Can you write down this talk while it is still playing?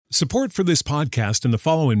Support for this podcast and the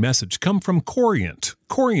following message come from Corient.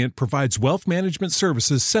 Corient provides wealth management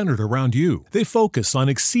services centered around you. They focus on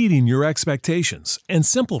exceeding your expectations and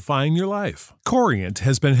simplifying your life. Corient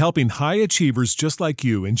has been helping high achievers just like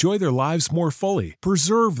you enjoy their lives more fully,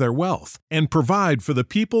 preserve their wealth, and provide for the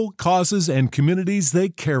people, causes, and communities they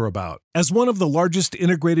care about. As one of the largest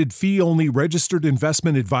integrated fee-only registered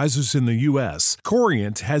investment advisors in the U.S.,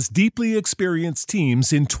 Corient has deeply experienced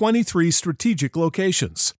teams in 23 strategic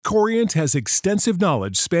locations. Corient has extensive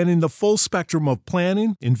knowledge spanning the full spectrum of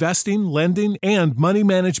planning, investing, lending, and money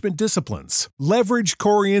management disciplines. Leverage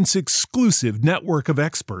Corient's exclusive network of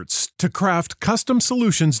experts to craft custom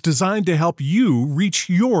solutions designed to help you reach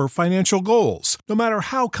your financial goals, no matter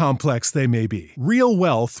how complex they may be. Real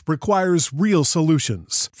wealth requires real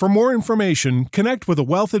solutions. For more information, connect with a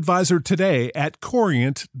wealth advisor today at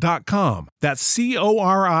Corient.com. That's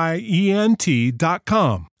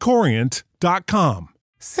Corient.com. Corient.com.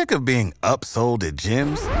 Sick of being upsold at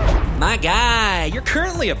gyms? My guy, you're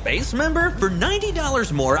currently a base member? For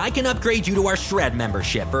 $90 more, I can upgrade you to our Shred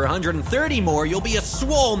membership. For $130 more, you'll be a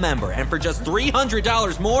Swole member. And for just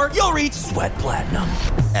 $300 more, you'll reach Sweat Platinum.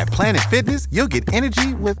 At Planet Fitness, you'll get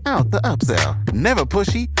energy without the upsell. Never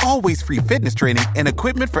pushy, always free fitness training and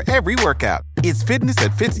equipment for every workout. It's fitness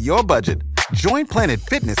that fits your budget. Join Planet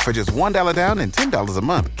Fitness for just $1 down and $10 a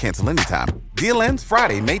month. Cancel anytime. Deal ends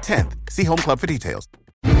Friday, May 10th. See Home Club for details.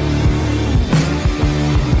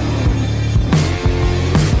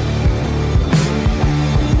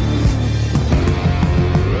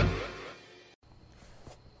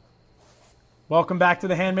 Welcome back to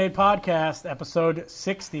the Handmade Podcast, episode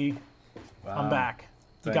 60. Wow. I'm back.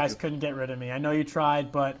 You guys couldn't get rid of me. I know you tried,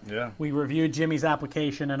 but we reviewed Jimmy's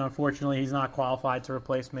application, and unfortunately he's not qualified to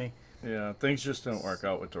replace me. Yeah, things just didn't work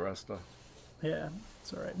out with the rest of. Yeah,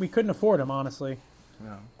 it's all right. We couldn't afford him, honestly.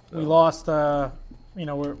 Yeah, so. We lost, I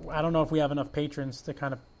don't know if we have enough patrons to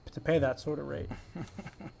to pay that sort of rate.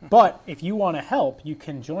 But if you want to help, you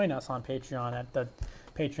can join us on Patreon at the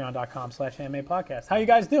patreon.com/handmadepodcast. How you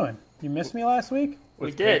guys doing? You missed me last week?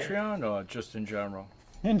 With Patreon or just in general?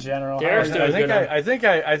 In general. I think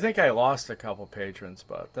I lost a couple patrons,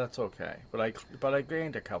 but that's okay. But I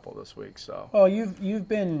gained a couple this week, so. Oh, you've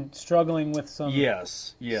been struggling with some.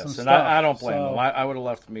 Yes, some and stuff, I don't blame them. I would have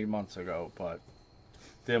left me months ago, but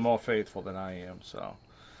they're more faithful than I am, so.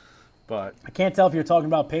 But I can't tell if you're talking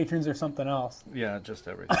about patrons or something else. Yeah, just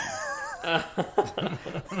everything.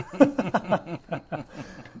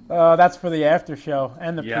 That's for the after show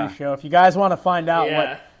and the pre-show. If you guys want to find out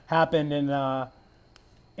what happened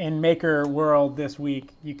in Maker World this week,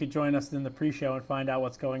 you could join us in the pre-show and find out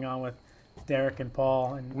what's going on with Derek and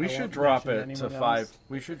Paul. And we should drop it to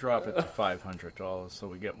 $500 so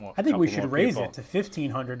we get more. I think we should raise it to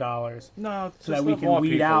 $1,500. No, so that we can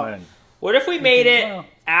weed out. What if we made it?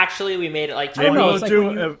 Actually, we made it like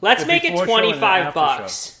 20. Let's make it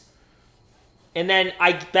 $25. And then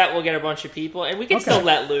I bet we'll get a bunch of people, and we can still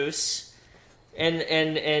let loose,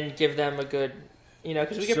 and give them a good,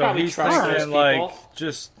 because we could probably trust those people. Like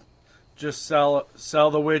just sell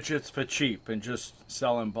the widgets for cheap and just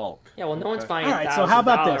sell in bulk. Yeah, well, no one's buying. All right, so how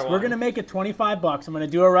about this? We're gonna make it $25. I'm gonna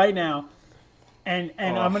do it right now, and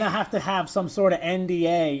I'm gonna have to have some sort of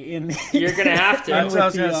NDA in. You're gonna have to. That's what I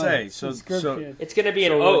was gonna say. So it's gonna be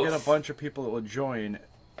an oath. We'll get a bunch of people that will join.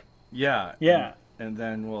 Yeah. Yeah. And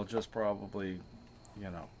then we'll just probably,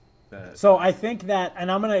 So I think that,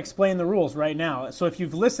 and I'm going to explain the rules right now. So if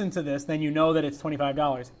you've listened to this, then you know that it's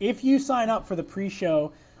 $25. If you sign up for the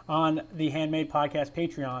pre-show on the Handmade Podcast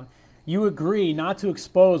Patreon, you agree not to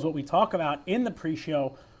expose what we talk about in the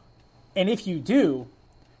pre-show. And if you do,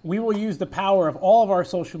 we will use the power of all of our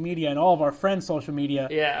social media and all of our friends' social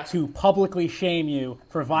media to publicly shame you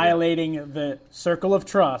for violating the circle of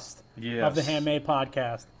trust of the Handmade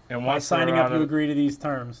Podcast. And by signing up, you agree to these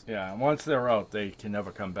terms. Yeah, and once they're out, they can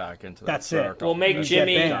never come back into that circle. That's it. We'll make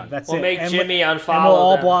Jimmy. We'll make Jimmy unfollow. And we'll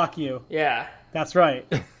all them. block you. Yeah, that's right.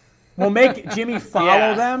 We'll make Jimmy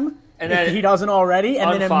follow them and if he doesn't already,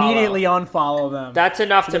 and then immediately unfollow them. That's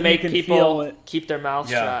enough to make people keep their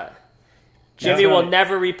mouths shut. Jimmy will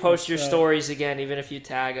never repost your stories again, even if you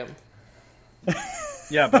tag him.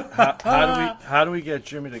 Yeah, but how do we get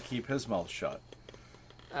Jimmy to keep his mouth shut?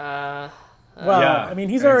 I mean,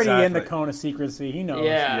 he's already in the cone of secrecy. He knows.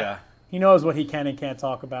 Yeah. He knows what he can and can't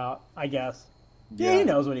talk about, I guess. Yeah, he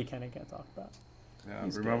knows what he can and can't talk about. Yeah,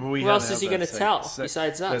 remember who else is he going to tell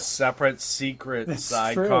besides us? The separate secret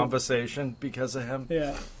side conversation because of him.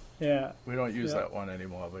 Yeah. We don't use that one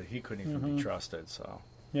anymore, but he couldn't even be trusted, so.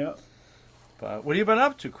 Yeah. But what have you been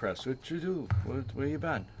up to, Chris? What you do? Where you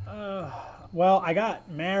been? Well, I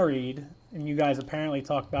got married and you guys apparently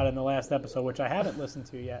talked about it in the last episode, which I haven't listened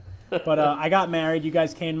to yet. But I got married. You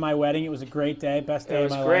guys came to my wedding. It was a great day, best day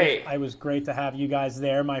of my life. It was great to have you guys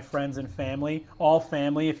there, my friends and family, all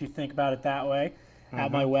family, if you think about it that way,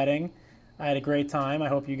 at my wedding. I had a great time. I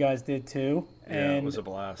hope you guys did too. Yeah, it was a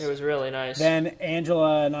blast. It was really nice. Then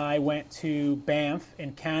Angela and I went to Banff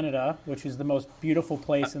in Canada, which is the most beautiful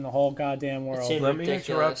place in the whole goddamn world. Let me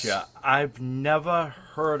interrupt you. I've never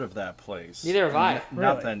heard of that place. Neither have I.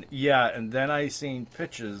 Nothing. Really? Yeah, and then I seen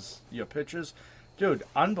your pictures. Dude,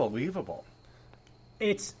 unbelievable.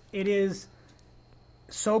 It is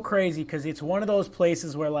so crazy because it's one of those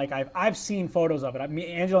places where like I've seen photos of it.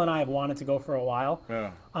 Angela and I have wanted to go for a while.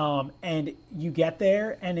 Yeah. And you get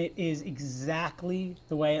there and it is exactly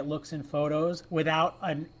the way it looks in photos without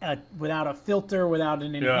a filter, without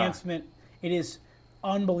an enhancement. Yeah. It is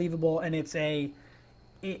unbelievable, and it's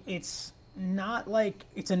not like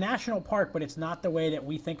it's a national park, but it's not the way that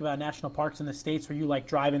we think about national parks in the States where you like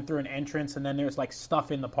driving through an entrance and then there's like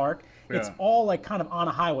stuff in the park. Yeah. It's all like kind of on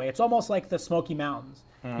a highway. It's almost like the Smoky Mountains,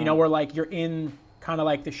 where like you're in kind of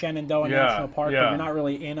like the Shenandoah National Park, but you're not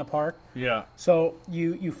really in a park. Yeah. So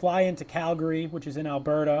you fly into Calgary, which is in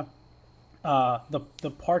Alberta.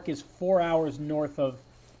 The park is 4 hours north of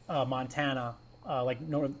Montana,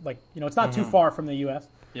 it's not too far from the U.S.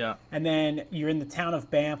 Yeah. And then you're in the town of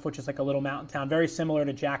Banff, which is like a little mountain town, very similar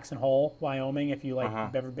to Jackson Hole, Wyoming, if you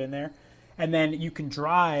have ever been there. And then you can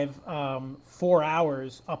drive 4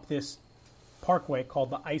 hours up this parkway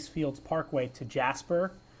called the Icefields Parkway to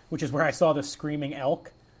Jasper, which is where I saw the screaming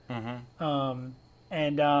elk. And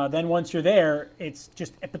then once you're there, it's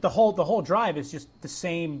just, but the whole drive is just the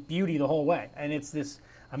same beauty the whole way. And it's this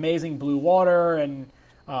amazing blue water and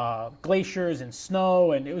glaciers and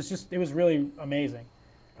snow, and it was really amazing.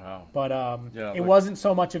 Wow. But it wasn't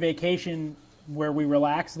so much a vacation where we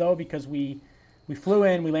relaxed, though, because we flew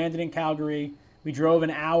in, we landed in Calgary, we drove an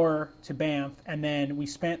hour to Banff, and then we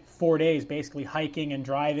spent 4 days basically hiking and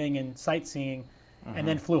driving and sightseeing, and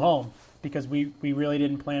then flew home because we really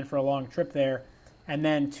didn't plan for a long trip there. And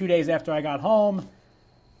then 2 days after I got home,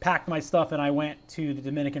 packed my stuff, and I went to the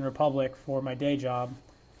Dominican Republic for my day job,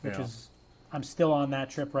 which is, I'm still on that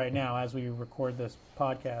trip right now as we record this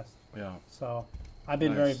podcast. Yeah. So I've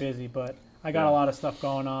been very busy, but I got a lot of stuff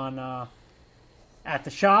going on at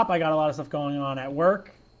the shop. I got a lot of stuff going on at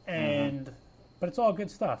work, but it's all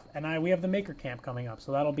good stuff. And we have the Maker Camp coming up,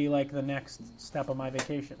 so that'll be like the next step of my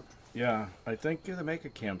vacation. Yeah, I think the Maker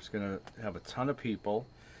Camp's going to have a ton of people.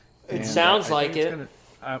 It sounds like it.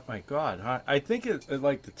 Oh my God, I think it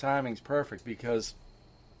like the timing's perfect because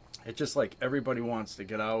it's just like everybody wants to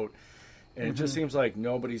get out, and it just seems like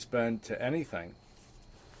nobody's been to anything,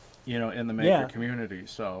 in the Maker community.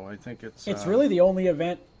 So I think it's really the only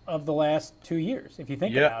event of the last 2 years, if you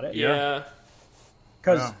think about it. Yeah.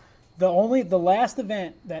 Because the last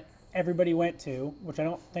event that everybody went to, which I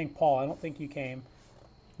don't think you came,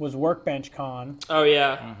 was Workbench Con. Oh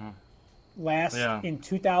yeah. In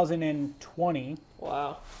 2020.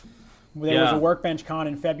 Wow. There was a Workbench Con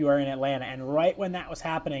in February in Atlanta, and right when that was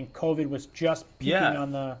happening, COVID was just peaking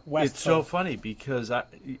on the West Coast. It's so funny because I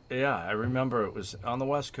remember it was on the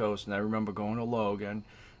West Coast, and I remember going to Logan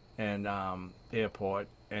and airport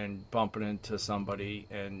and bumping into somebody,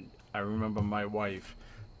 and I remember my wife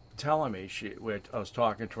telling me I was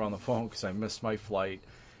talking to her on the phone because I missed my flight.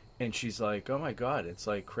 And she's like, oh, my God, it's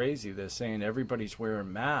like crazy. They're saying everybody's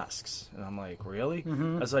wearing masks. And I'm like, really?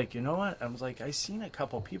 I was like, you know what? I was like, I seen a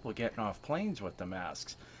couple people getting off planes with the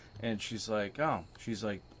masks. And she's like,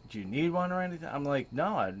 do you need one or anything? I'm like,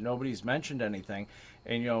 no, nobody's mentioned anything.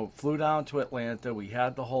 And, flew down to Atlanta. We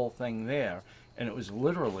had the whole thing there. And it was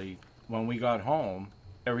literally, when we got home,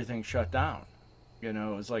 everything shut down. It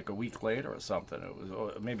was like a week later or something. It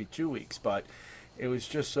was maybe 2 weeks, but it was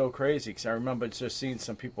just so crazy because I remember just seeing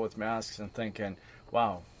some people with masks and thinking,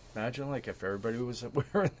 wow, imagine like if everybody was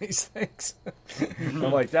wearing these things. I'm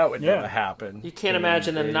like, that would never happen. You can't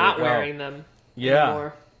imagine them not wearing them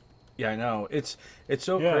anymore. Yeah, I know. It's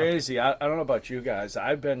so crazy. I don't know about you guys.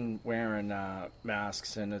 I've been wearing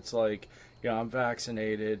masks, and it's like, I'm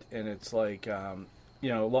vaccinated, and it's like,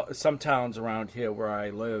 some towns around here where I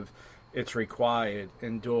live, it's required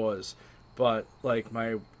indoors. But, like,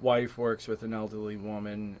 my wife works with an elderly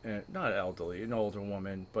woman, not elderly, an older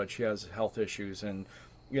woman, but she has health issues, and,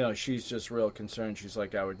 she's just real concerned. She's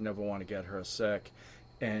like, I would never want to get her sick.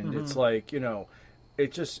 And it's like,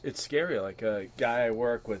 it's scary. Like, a guy I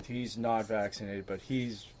work with, he's not vaccinated, but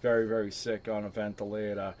he's very, very sick on a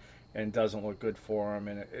ventilator, and doesn't look good for him,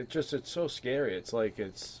 and it's so scary. It's like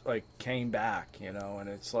came back, you know, and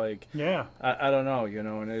it's like I don't know, you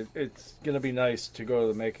know, and it's gonna be nice to go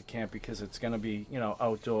to the Maker Camp because it's gonna be, you know,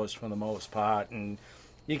 outdoors for the most part, and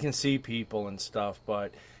you can see people and stuff,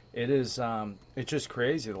 but it is it's just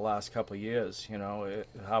crazy the last couple of years, you know,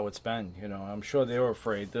 how it's been, you know. I'm sure they were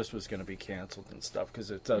afraid this was gonna be canceled and stuff because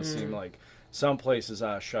it does seem like some places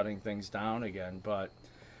are shutting things down again, but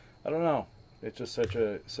I don't know. It's just such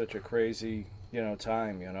a crazy, you know,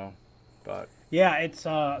 time, you know. But yeah, it's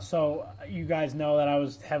so you guys know that I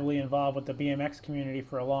was heavily involved with the BMX community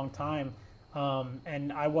for a long time,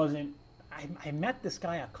 and I met this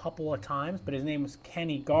guy a couple of times, but his name was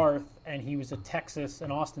Kenny Garth, and he was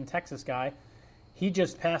an Austin, Texas guy. He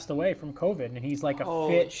just passed away from COVID, and he's like a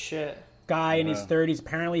fit guy in his 30s.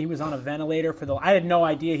 Apparently, he was on a ventilator I had no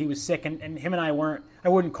idea he was sick, and him and I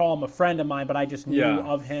wouldn't call him a friend of mine, but I just knew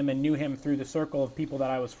of him and knew him through the circle of people that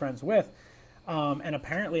I was friends with. And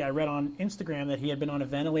apparently I read on Instagram that he had been on a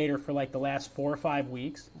ventilator for like the last 4 or 5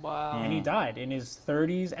 weeks. Wow. And he died in his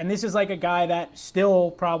 30s. And this is like a guy that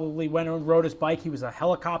still probably went and rode his bike. He was a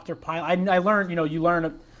helicopter pilot. I learned, you know, you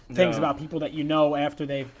learn things about people that you know after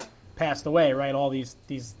they've passed away, right? All these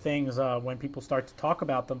things when people start to talk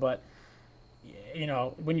about them. But, you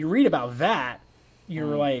know, when you read about that,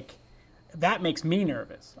 you're like, that makes me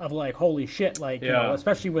nervous of like, holy shit, like, you know,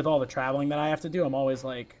 especially with all the traveling that I have to do. I'm always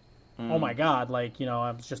like, oh my God, like, you know, I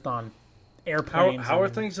was just on airplanes. How are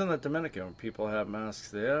things in the Dominican? People have masks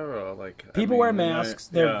there, or like people wear masks.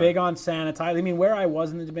 They're big on sanitize. I mean, where I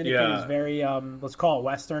was in the Dominican is very let's call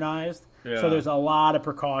it westernized. So there's a lot of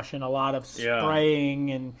precaution, a lot of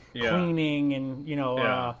spraying and cleaning, and you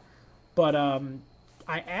know. But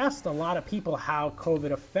I asked a lot of people how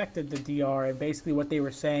COVID affected the DR, and basically what they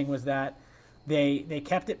were saying was that they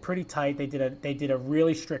kept it pretty tight. They did a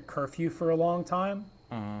really strict curfew for a long time.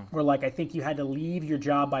 Where, like, I think you had to leave your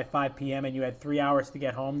job by 5 p.m. and you had 3 hours to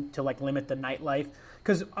get home to, like, limit the nightlife.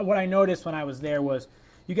 Because what I noticed when I was there was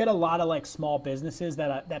you get a lot of, like, small businesses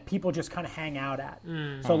that people just kind of hang out at.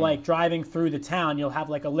 So, like, driving through the town, you'll have,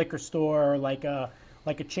 like, a liquor store or, like a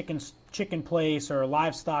chicken place or a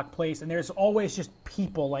livestock place. And there's always just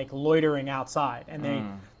people, like, loitering outside.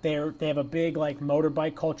 And they have a big, like,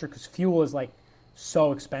 motorbike culture because fuel is, like,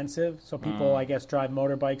 so expensive. So people, I guess, drive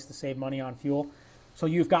motorbikes to save money on fuel. So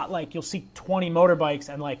you've got, like, you'll see 20 motorbikes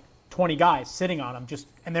and, like, 20 guys sitting on them.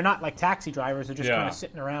 And they're not, like, taxi drivers. They're just kind of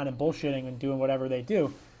sitting around and bullshitting and doing whatever they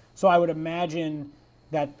do. So I would imagine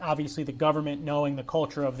that, obviously, the government, knowing the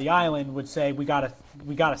culture of the island, would say, we gotta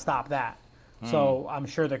stop that. So I'm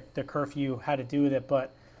sure the curfew had to do with it.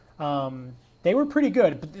 But they were pretty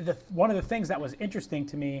good. But one of the things that was interesting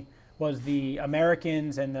to me was the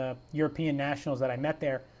Americans and the European nationals that I met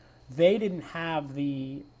there. They didn't have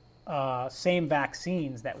the same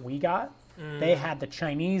vaccines that we got. They had the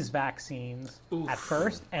Chinese vaccines at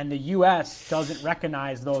first, and the U.S. doesn't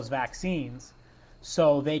recognize those vaccines,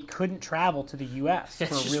 so they couldn't travel to the U.S. for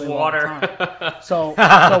a really long time. So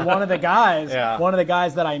one of the guys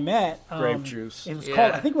that I met, grape juice. It was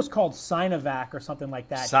called, I think it was called Sinovac or something like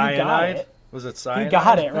that. Cyanide? He got it. Was it cyanide? He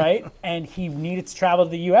got it, right? And he needed to travel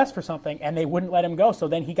to the U.S. for something, and they wouldn't let him go. So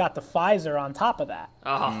then he got the Pfizer on top of that.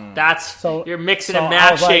 Oh, that's you're mixing and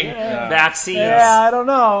matching vaccines. Yeah, I don't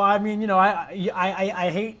know. I mean, you know, I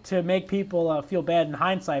hate to make people feel bad in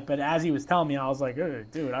hindsight, but as he was telling me, I was like,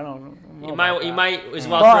 dude, I don't know. You might as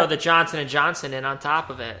well throw the Johnson & Johnson in on top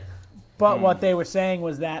of it. But what they were saying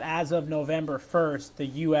was that as of November 1st, the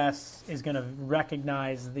U.S. is going to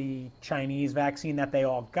recognize the Chinese vaccine that they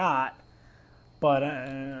all got. But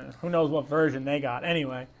who knows what version they got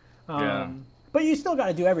anyway. But you still got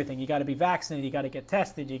to do everything. You got to be vaccinated. You got to get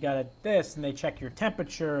tested. You got to this, and they check your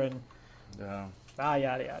temperature and yada,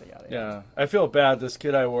 yada, yada. Yeah, I feel bad. This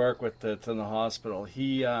kid I work with that's in the hospital,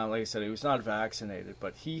 he, like I said, he was not vaccinated,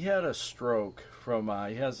 but he had a stroke from,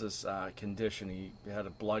 he has this condition. He had a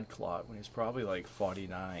blood clot when he was probably like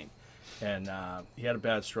 49. And he had a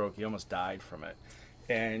bad stroke. He almost died from it.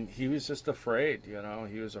 And he was just afraid, you know.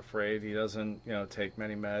 He was afraid. He doesn't, you know, take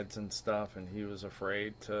many meds and stuff, and he was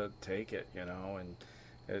afraid to take it, you know. And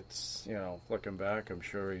it's, you know, looking back, I'm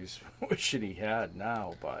sure he's wishing he had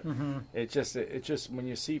now. But it just when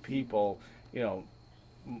you see people, you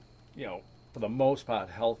know, for the most part,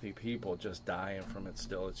 healthy people just dying from it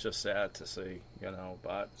still, it's just sad to see, you know.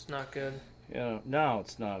 But it's not good. You know, no,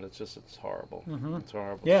 it's not. It's horrible. It's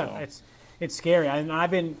horrible. Yeah, so. It's scary.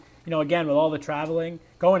 I've been. You know, again, with all the traveling,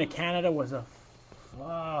 going to Canada was what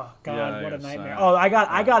a nightmare. Oh, I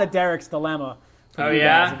got a Derek's dilemma for you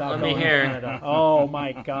guys about going to Canada. Oh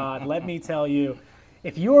my God, let me tell you,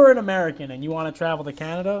 if you're an American and you want to travel to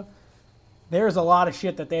Canada, there's a lot of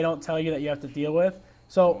shit that they don't tell you that you have to deal with.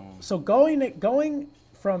 So going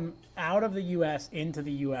from out of the U.S. into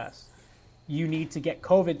the U.S., you need to get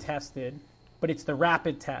COVID tested, but it's the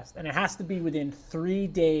rapid test, and it has to be within 3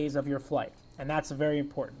 days of your flight. And that's very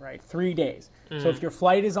important, right? 3 days. So if your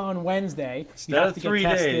flight is on Wednesday, you have to get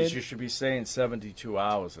tested. 3 days, you should be saying 72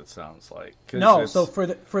 hours, it sounds like. No, so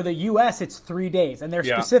for the U.S., it's 3 days, and they're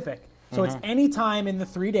specific. So it's any time in the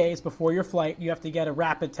 3 days before your flight, you have to get a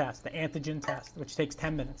rapid test, the antigen test, which takes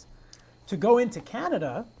 10 minutes. To go into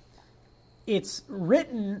Canada, it's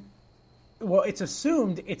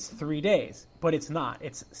assumed it's 3 days, but it's not.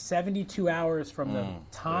 It's 72 hours from the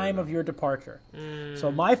time of your departure.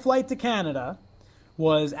 So my flight to Canada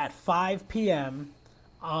was at 5 p.m.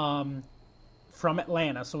 From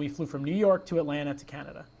Atlanta. So we flew from New York to Atlanta to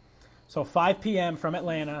Canada. So 5 p.m. from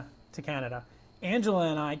Atlanta to Canada. Angela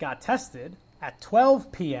and I got tested at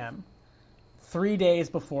 12 p.m. 3 days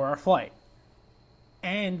before our flight.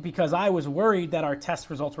 And because I was worried that our test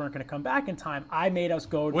results weren't going to come back in time, I made us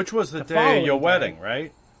go. Which was the day of your wedding,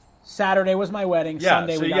 right? Saturday was my wedding.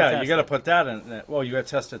 Sunday we got tested. You got to put that in. Well, you got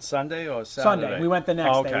tested Sunday or Saturday? Sunday. We went the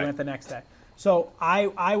next day. We went the next day. So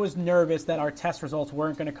I was nervous that our test results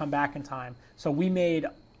weren't going to come back in time. So we made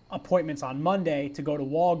appointments on Monday to go to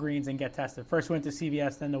Walgreens and get tested. First we went to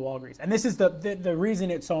CVS, then to Walgreens. And this is the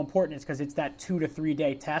reason it's so important is because it's that 2 to 3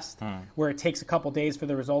 day test where it takes a couple days for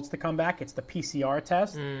the results to come back. It's the PCR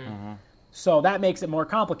test. So that makes it more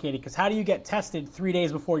complicated because how do you get tested 3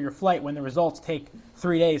 days before your flight when the results take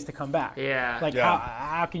 3 days to come back?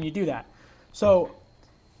 How can you do that? So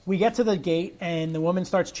we get to the gate and the woman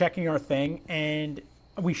starts checking our thing and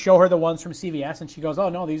we show her the ones from CVS, and she goes, "Oh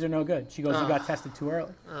no, these are no good." She goes, "You got tested too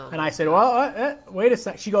early." And I said, "Well, wait a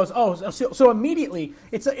sec." She goes, "Oh, so immediately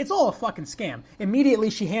it's all a fucking scam." Immediately,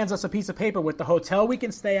 she hands us a piece of paper with the hotel we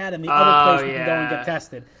can stay at and the other place we can go and get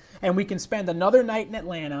tested, and we can spend another night in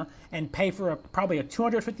Atlanta and pay for probably a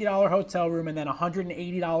 $250 hotel room and then a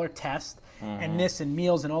 $180 test and this and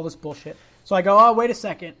meals and all this bullshit. So I go, "Oh, wait a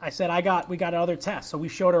second." I said, we got other tests. So we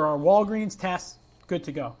showed her our Walgreens tests, good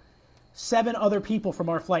to go. 7 other people from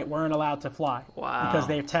our flight weren't allowed to fly because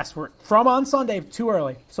their tests were from on Sunday too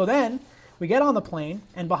early. So then we get on the plane,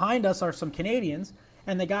 and behind us are some Canadians,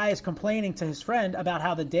 and the guy is complaining to his friend about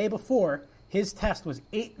how the day before his test was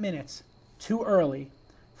 8 minutes too early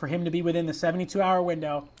for him to be within the 72-hour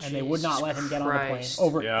window, and they would not let him get on the plane.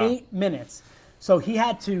 Over 8 minutes. So he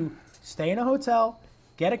had to stay in a hotel,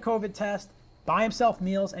 get a COVID test, buy himself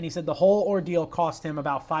meals, and he said the whole ordeal cost him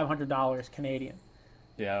about $500 Canadian.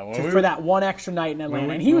 Yeah, for that one extra night in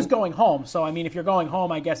Atlanta. And he was going home. So, I mean, if you're going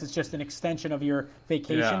home, I guess it's just an extension of your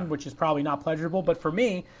vacation, which is probably not pleasurable. But for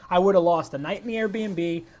me, I would have lost a night in the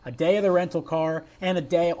Airbnb, a day of the rental car, and a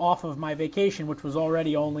day off of my vacation, which was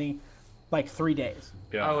already only like 3 days.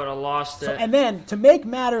 Yeah. I would have lost it. And then, to make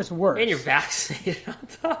matters worse... And you're vaccinated on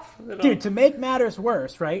top of it all. Dude, to make matters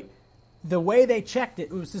worse, right, the way they checked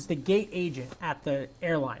it was just the gate agent at the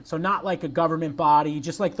airline. So not like a government body,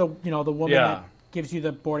 just like the woman that gives you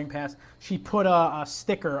the boarding pass. She put a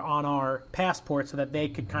sticker on our passport so that they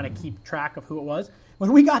could kind of keep track of who it was.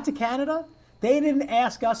 When we got to Canada, they didn't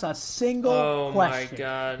ask us a single question. Oh, my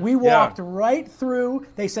God. We walked right through.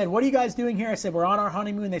 They said, "What are you guys doing here?" I said, "We're on our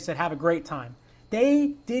honeymoon." They said, "Have a great time."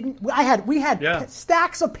 They didn't. We had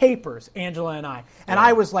stacks of papers, Angela and I. And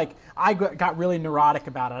I was like, I got really neurotic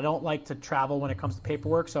about it. I don't like to travel when it comes to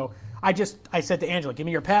paperwork. So I said to Angela, "Give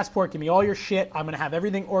me your passport. Give me all your shit. I'm going to have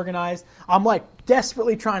everything organized." I'm like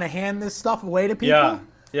desperately trying to hand this stuff away to people.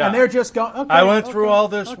 Yeah. And they're just going, "Okay." I went through all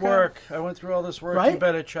this work. Right? You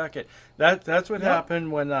better check it. That's what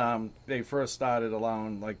happened when they first started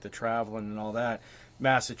allowing like the traveling and all that.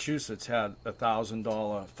 Massachusetts had a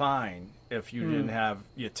 $1,000 fine if you didn't have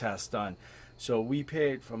your test done. So we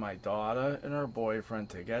paid for my daughter and her boyfriend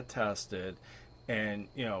to get tested and,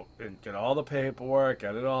 and get all the paperwork,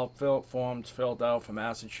 get it all forms filled out for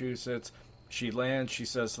Massachusetts. She lands, she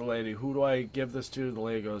says to the lady, "Who do I give this to?" The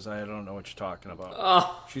lady goes, "I don't know what you're talking about."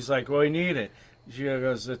 Oh. She's like, "Well, we need it." She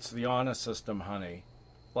goes, "It's the honor system, honey."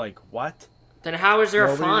 Like, what? Then how is there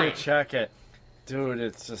a fine? Nobody would check it. Dude,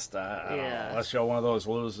 it's just, I don't know. Unless you're one of those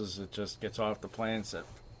losers that just gets off the plane and said,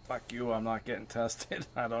 "Fuck you, I'm not getting tested."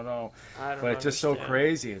 I don't know. But it's just so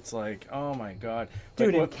crazy. It's like, oh my God.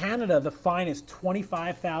 Dude, in Canada, the fine is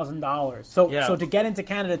 $25,000. So to get into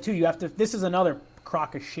Canada, too, you have to, this is another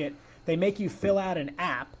crock of shit. They make you fill out an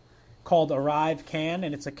app called Arrive Can,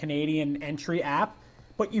 and it's a Canadian entry app,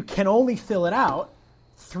 but you can only fill it out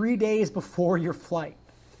 3 days before your flight.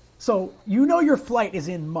 So your flight is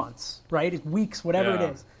in months, right? It's weeks, whatever it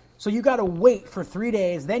is. So you got to wait for 3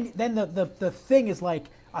 days. Then the thing is like,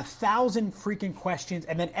 1,000 freaking questions,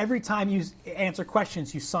 and then every time you answer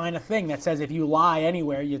questions, you sign a thing that says if you lie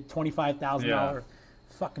anywhere, you $25,000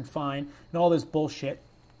 fucking fine, and all this bullshit.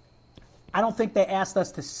 I don't think they asked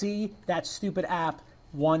us to see that stupid app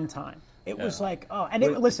one time. It was like,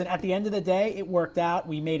 listen, at the end of the day, it worked out.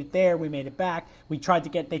 We made it there. We made it back. They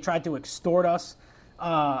tried to extort us.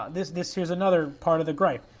 Here's another part of the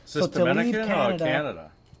gripe. Is this Dominican or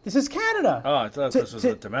Canada? This is Canada. Oh, I thought this was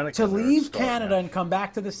the Dominican. To leave Canada and come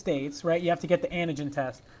back to the States, right, you have to get the antigen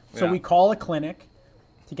test. So we call a clinic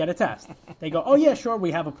to get a test. They go, oh, yeah, sure,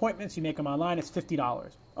 we have appointments. You make them online. It's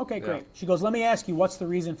 $50. Okay, great. Yeah. She goes, let me ask you, what's the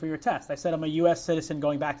reason for your test? I said, I'm a U.S. citizen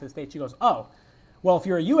going back to the States. She goes, oh, well, if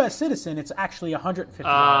you're a U.S. citizen, it's actually $150.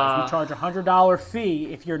 We charge a $100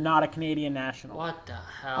 fee if you're not a Canadian national. What the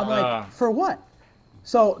hell? I'm like, for what?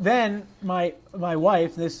 So then my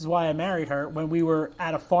wife, this is why I married her, when we were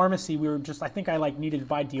at a pharmacy, I think I needed to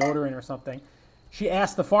buy deodorant or something. She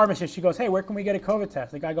asked the pharmacist, she goes, hey, where can we get a COVID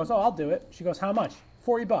test? The guy goes, oh, I'll do it. She goes, how much?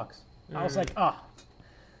 $40. I was like, oh.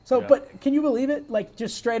 So, but can you believe it?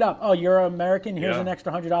 Just straight up, oh, you're American, here's an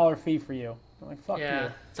extra $100 fee for you. I'm like, fuck you.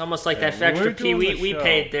 It's almost like that extra fee we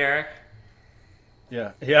paid, Derek.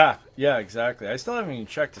 Yeah, exactly. I still haven't even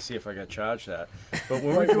checked to see if I got charged that. But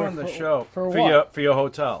when we're doing the show for your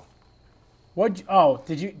hotel.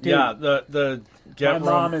 Did you? Dude, the my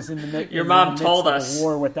mom is in the midst. Your mom told us of a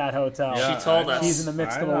war with that hotel. Yeah, she told us she's in the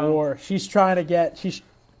midst of a war. She's trying to get.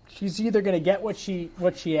 She's either going to get what she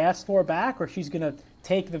asked for back, or she's going to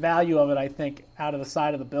take the value of it. I think out of the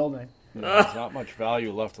side of the building. Yeah, there's not much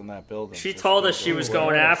value left in that building. She told us she was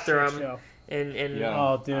going after him. And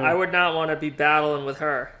oh, dude, I would not want to be battling with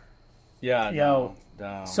her. Yeah, no.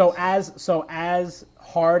 No. So as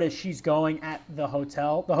hard as she's going at the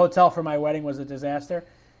hotel for my wedding was a disaster.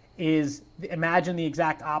 Imagine the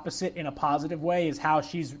exact opposite in a positive way is how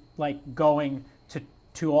she's going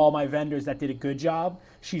to all my vendors that did a good job.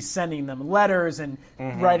 She's sending them letters and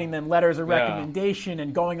writing them letters of recommendation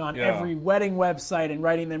and going on every wedding website and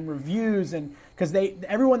writing them reviews, and because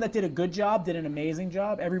everyone that did a good job did an amazing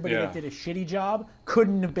job. Everybody that did a shitty job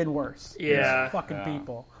couldn't have been worse. Yeah, fucking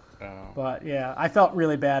people. But I felt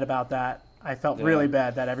really bad about that. I felt really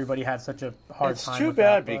bad that everybody had such a hard time. It's too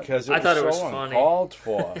bad because it was so uncalled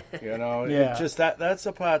for. It just that's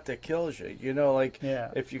the part that kills you.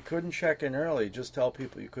 If you couldn't check in early, just tell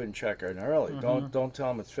people you couldn't check in early. Don't tell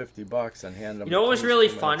them it's $50 and hand them. You know what was really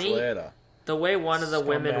funny? The way one of the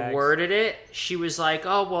women worded it, she was like,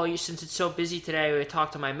 "Oh well, since it's so busy today, we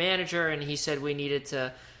talked to my manager and he said we needed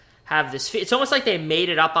to have this fee." It's almost like they made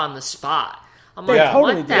it up on the spot. I'm like,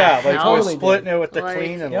 what the hell? Totally splitting it with the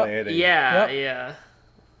cleaning lady. Yeah.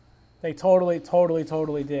 They totally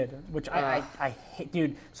did. Which I hate,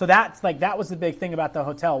 dude. So that was the big thing about the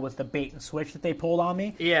hotel was the bait and switch that they pulled on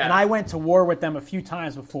me. Yeah. And I went to war with them a few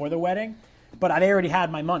times before the wedding, but they already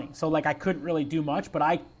had my money, so I couldn't really do much. But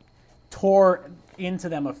I tore into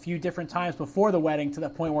them a few different times before the wedding to the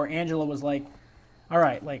point where Angela was like, "All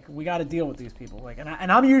right, we got to deal with these people."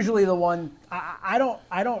 And I'm usually the one. I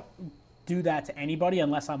don't do that to anybody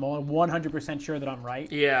unless I'm 100% sure that I'm right.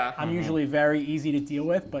 Yeah. I'm usually very easy to deal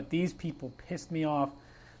with, but these people pissed me off.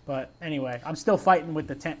 But anyway, I'm still fighting with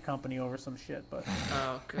the tent company over some shit, but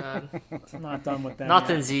oh god. I'm not done with them.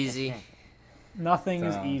 Nothing's easy. Nothing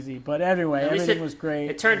is easy, but anyway, everything was great.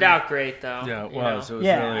 It turned out great though. Yeah, it was. It was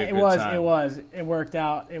really a good time. It was. It worked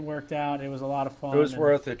out. It was a lot of fun. It was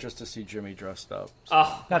worth it just to see Jimmy dressed up. So.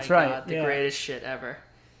 Oh, that's right. God, the greatest shit ever.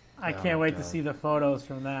 I can't wait to see the photos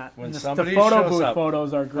from that. When the photo booth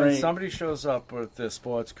photos are great. When somebody shows up with their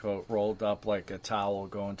sports coat rolled up like a towel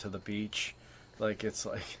going to the beach, it's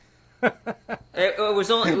like... it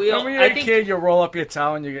was only... Remember you're a kid, you roll up your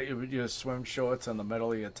towel and you get your swim shorts in the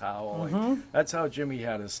middle of your towel. That's how Jimmy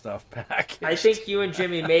had his stuff packaged. I think you and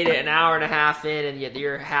Jimmy made it an hour and a half in and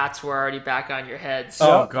your hats were already back on your heads.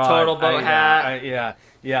 Oh, God. Total boat hat. Yeah,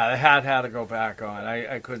 the hat had to go back on.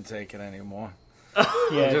 I couldn't take it anymore.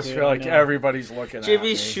 Yeah, I just feel like everybody's looking at me.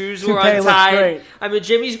 Jimmy's shoes were untied. I mean,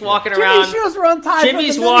 Jimmy's walking around. Jimmy's shoes were untied.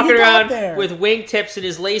 Jimmy's walking around with wingtips and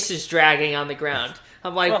his laces dragging on the ground.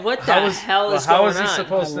 I'm like, what the hell is going on? How is he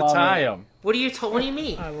supposed to tie them? What do you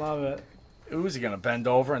mean? I love it. Who's he going to bend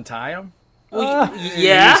over and tie him?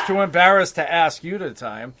 Yeah. He's too embarrassed to ask you to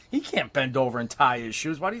tie him. He can't bend over and tie his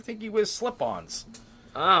shoes. Why do you think he wears slip-ons?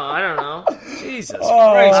 Oh, I don't know. Jesus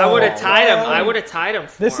Christ. I would have tied him. I would have tied him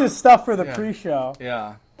for This him. is stuff for the pre-show.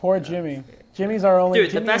 Yeah. Poor Jimmy. Jimmy's our only.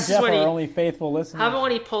 Dude, the best and Jeff is when are our only faithful listeners. How about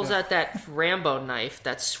when he pulls out that Rambo knife,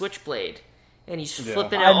 that switchblade, and he's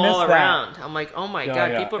flipping it all around? I'm like, oh my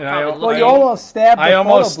god, people are probably looking. Well, you almost stabbed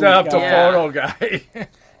the photo guy.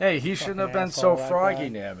 Hey, he shouldn't have been so froggy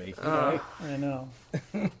near me. I know.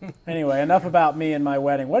 Anyway, enough about me and my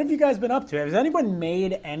wedding. What have you guys been up to? Has anyone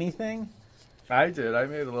made anything? I did. I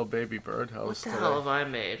made a little baby birdhouse. What the hell have I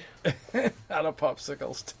made? Out of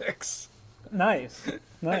popsicle sticks. Nice.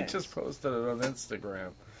 I just posted it on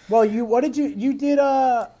Instagram. Well, who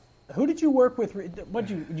did you work with? What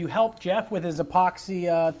you help Jeff with his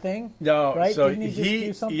epoxy thing? No, right? So Didn't he just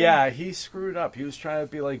do something? Yeah, he screwed up. He was trying to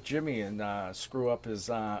be like Jimmy and screw up his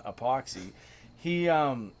epoxy.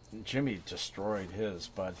 Jimmy destroyed his,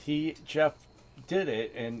 but Jeff did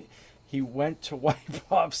it, and he went to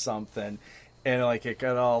wipe off something, and like it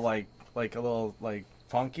got all like a little like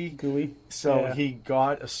funky, gooey. So he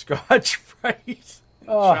got a Scotch-Brite,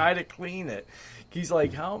 tried to clean it. He's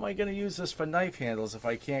like, how am I going to use this for knife handles if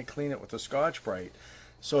I can't clean it with a Scotch-Brite?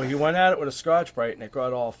 So he went at it with a Scotch-Brite, and it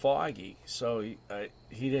got all foggy. So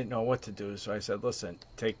he didn't know what to do. So I said, listen,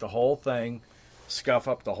 take the whole thing, scuff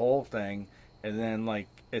up the whole thing, and then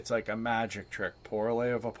it's like a magic trick. Pour a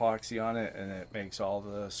layer of epoxy on it, and it makes all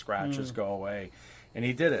the scratches go away. And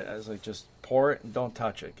he did it. I was like, just pour it and don't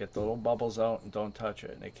touch it. Get the little bubbles out and don't touch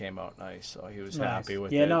it. And it came out nice. So he was happy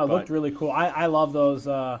with it. Yeah, no, it looked really cool. I love those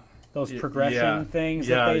progression things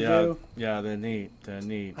that they do. Yeah, they're neat.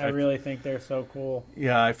 I really think they're so cool.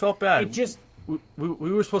 Yeah, I felt bad. It just we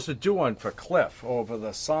were supposed to do one for Cliff over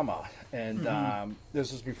the summer, and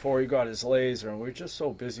this was before he got his laser, and we were just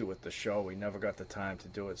so busy with the show, we never got the time to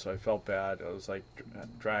do it, so I felt bad. I was like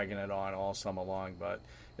dragging it on all summer long, but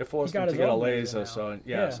it forced him to get a laser, so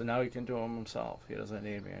now he can do them himself. He doesn't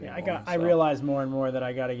need me anymore. Yeah, I realize more and more that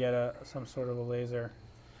I got to get some sort of a laser.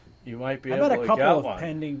 You might be able to get one. I've had a couple of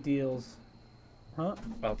pending deals. Huh?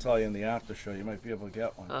 I'll tell you in the after show. You might be able to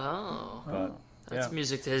get one. That's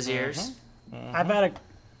music to his ears. I've had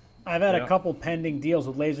a couple pending deals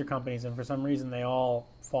with laser companies, and for some reason they all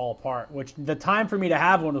fall apart. Which the time for me to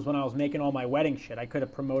have one was when I was making all my wedding shit. I could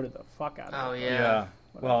have promoted the fuck out of it. Oh yeah.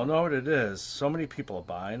 Well, know what it is. So many people are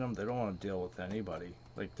buying them. They don't want to deal with anybody.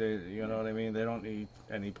 Like you know what I mean? They don't need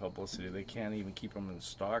any publicity. They can't even keep them in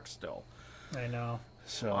stock still. I know.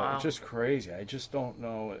 So it's just crazy. I just don't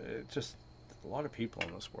know. A lot of people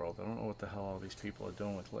in this world. I don't know what the hell all these people are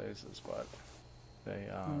doing with lasers, but they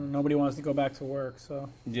nobody wants to go back to work. So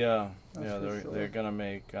they're gonna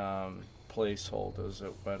make placeholders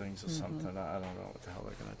at weddings or something. I don't know what the hell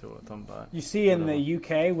they're gonna do with them. But you see, in the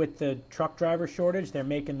UK with the truck driver shortage, they're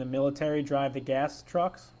making the military drive the gas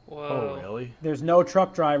trucks. Whoa. Oh, really? There's no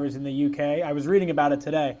truck drivers in the UK. I was reading about it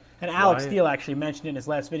today, and Alex Steele actually mentioned it in his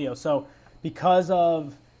last video. So because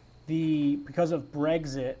of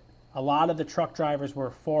Brexit, a lot of the truck drivers were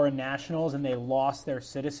foreign nationals, and they lost their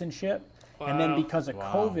citizenship. Wow. And then because of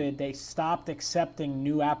COVID, they stopped accepting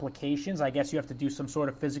new applications. I guess you have to do some sort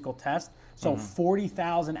of physical test. So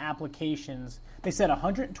 40,000 applications. They said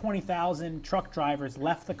 120,000 truck drivers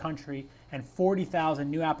left the country, and 40,000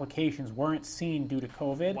 new applications weren't seen due to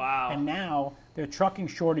COVID. Wow. And now their trucking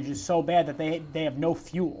shortage is so bad that they have no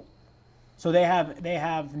fuel. So they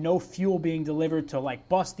have no fuel being delivered to like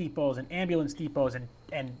bus depots and ambulance depots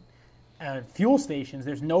and fuel stations.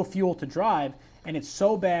 There's no fuel to drive, and it's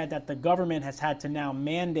so bad that the government has had to now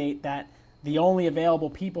mandate that the only available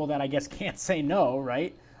people that I guess can't say no,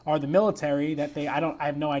 right, are the military. I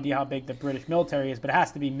have no idea how big the British military is, but it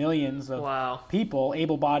has to be millions of people,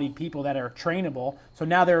 able-bodied people that are trainable. So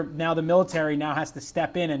now the military now has to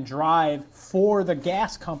step in and drive for the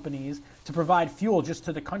gas companies to provide fuel just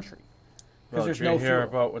to the country. Well, did you hear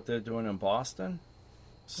about what they're doing in Boston?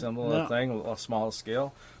 Similar thing, a small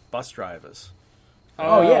scale. Bus drivers.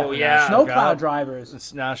 Oh yeah. Snowplow drivers.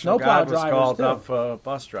 It's National Guard was called up for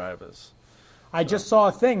bus drivers. I just saw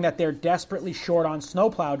a thing that they're desperately short on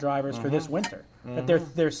snowplow drivers for this winter. That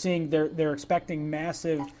they're expecting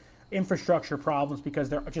massive infrastructure problems because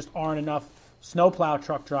there just aren't enough snowplow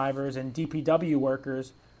truck drivers and DPW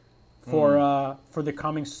workers for the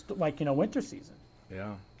coming winter season.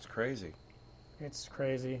 Yeah, it's crazy. It's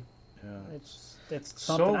crazy. Yeah. It's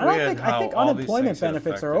something. So weird I think unemployment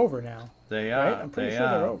benefits are over now. They are. Right? I'm pretty sure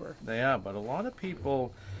they're over. They are, but a lot of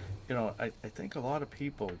people, I think a lot of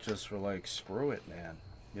people just were like, screw it, man.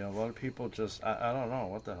 A lot of people just, I don't know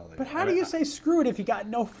what the hell they do. But how do you say screw it if you got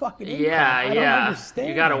no fucking income? I don't understand.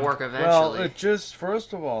 You got to work eventually. Well,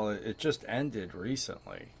 first of all, it just ended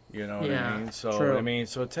recently. You know what I mean? So, true.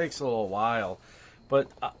 So it takes a little while. But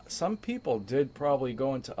some people did probably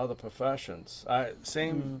go into other professions.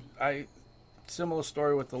 Similar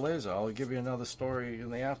story with the laser. I'll give you another story in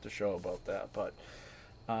the after show about that. But,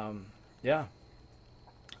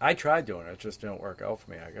 I tried doing it. It just didn't work out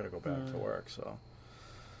for me. I got to go back to work, so.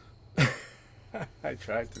 I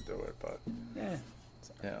tried to do it, but. Yeah.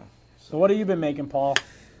 Yeah. So what have you been making, Paul?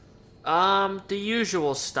 The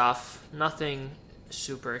usual stuff. Nothing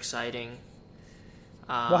super exciting.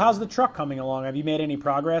 Well, how's the truck coming along? Have you made any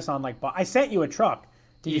progress on I sent you a truck.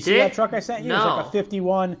 Did you see that truck I sent you? No. It was like a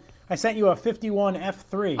 51. I sent you a 51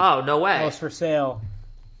 F3. Oh, no way. That was for sale.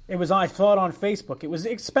 I saw it on Facebook. It was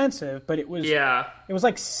expensive, but it was It was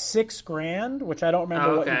like $6,000, which I don't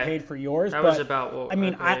remember what you paid for yours. That was about what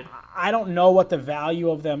I don't know what the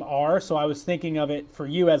value of them are, so I was thinking of it for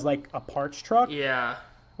you as like a parts truck. Yeah.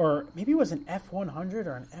 Or maybe it was an F100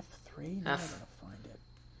 or an F3. Now I'm gonna find it.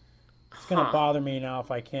 It's gonna bother me now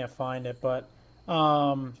if I can't find it, but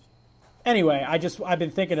anyway, I've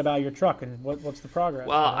been thinking about your truck and what's the progress?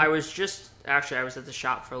 Well, I was at the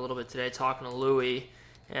shop for a little bit today talking to Louie.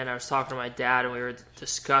 And I was talking to my dad, and we were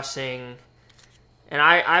discussing, and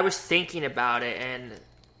I was thinking about it, and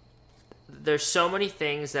there's so many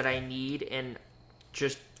things that I need and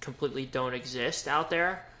just completely don't exist out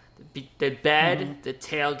there. The bed, the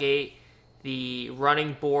tailgate, the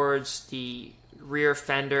running boards, the rear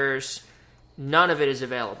fenders, none of it is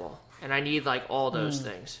available, and I need all those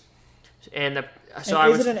things. And is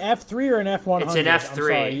it an F3 or an F100? It's an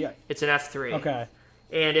F3. It's an F3. Okay.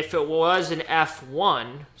 And if it was an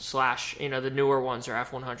F1 / the newer ones are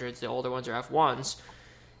F100s, the older ones are F1s.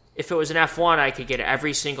 If it was an F1, I could get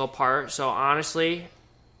every single part. So honestly,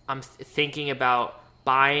 I'm thinking about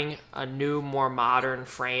buying a new, more modern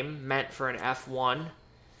frame meant for an F1,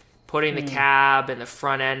 putting the cab and the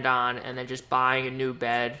front end on, and then just buying a new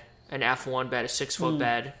bed, an F1 bed, a 6-foot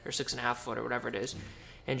bed, or 6.5 foot, or whatever it is,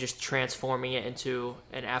 and just transforming it into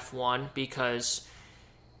an F1 because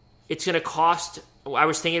it's going to cost... I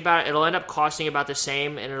was thinking about it. It'll end up costing about the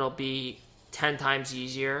same, and it'll be 10 times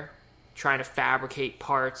easier trying to fabricate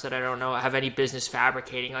parts that I don't know have any business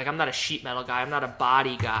fabricating. I'm not a sheet metal guy. I'm not a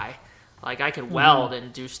body guy. I could weld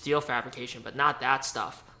and do steel fabrication, but not that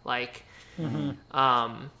stuff. And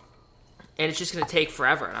it's just going to take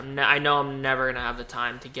forever. And I know I'm never going to have the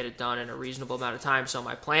time to get it done in a reasonable amount of time. So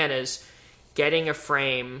my plan is getting a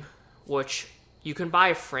frame, which you can buy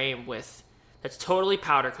a frame with. That's totally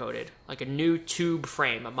powder coated, like a new tube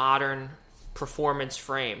frame, a modern performance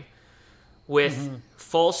frame with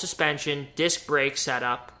full suspension, disc brake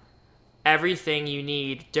setup, everything you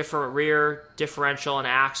need, different rear differential and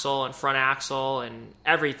axle and front axle and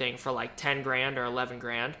everything for $10,000 or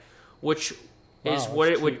 $11,000, which is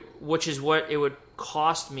what it would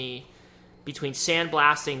cost me between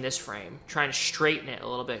sandblasting this frame, trying to straighten it a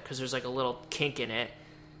little bit because there's a little kink in it,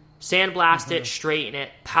 sandblast it, straighten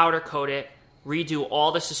it, powder coat it, redo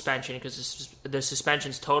all the suspension because the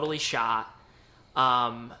suspension's totally shot,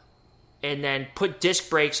 and then put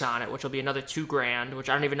disc brakes on it, which will be another $2,000, which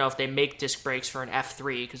I don't even know if they make disc brakes for an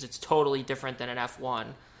F3 because it's totally different than an F1.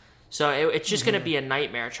 So it's just going to be a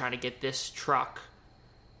nightmare trying to get this truck,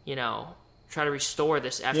 try to restore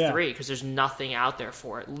this F3 because there's nothing out there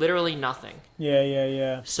for it. Literally nothing.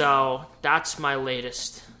 Yeah. So that's my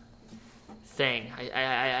latest thing.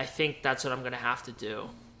 I think that's what I'm going to have to do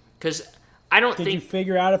because... Did you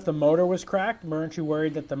figure out if the motor was cracked? Weren't you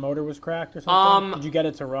worried that the motor was cracked or something? Did you get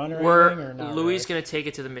it to run or anything? Or not Louis going to take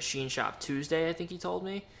it to the machine shop Tuesday, I think he told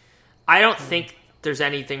me. I don't think there's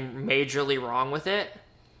anything majorly wrong with it.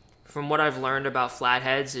 From what I've learned about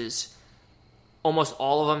flatheads is almost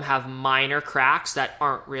all of them have minor cracks that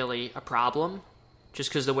aren't really a problem just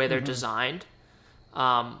because of the way they're designed.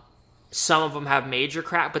 Some of them have major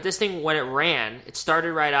crack, but this thing, when it ran, it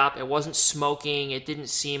started right up. It wasn't smoking. It didn't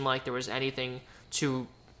seem like there was anything too,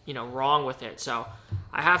 wrong with it. So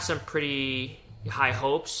I have some pretty high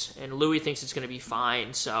hopes, and Louis thinks it's going to be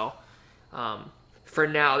fine. So for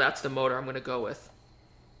now, that's the motor I'm going to go with.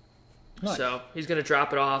 Nice. So he's going to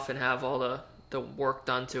drop it off and have all the work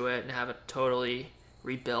done to it and have it totally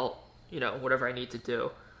rebuilt, whatever I need to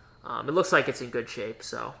do. It looks like it's in good shape,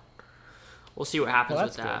 so we'll see what happens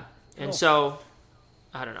with that. Good. And so,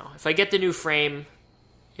 I don't know. If I get the new frame,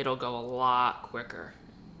 it'll go a lot quicker.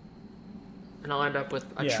 And I'll end up with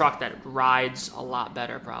a truck that rides a lot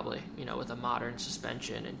better, probably, with a modern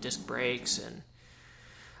suspension and disc brakes. And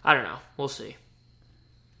I don't know. We'll see.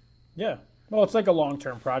 Yeah. Well, it's like a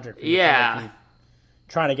long-term project for you. Yeah.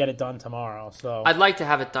 Trying to get it done tomorrow. So I'd like to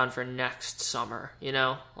have it done for next summer,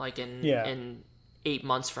 in 8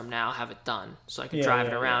 months from now, have it done. So I can drive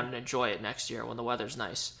it around and enjoy it next year when the weather's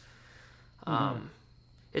nice.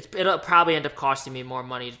 It'll probably end up costing me more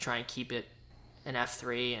money to try and keep it an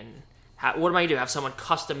F3. And what am I going to do? Have someone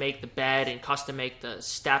custom make the bed and custom make the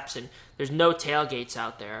steps, and there's no tailgates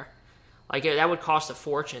out there. That would cost a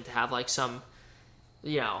fortune to have some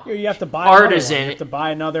you have to buy artisan. You have to buy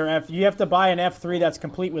another You have to buy an F3 that's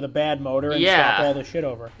complete with a bad motor and swap all the shit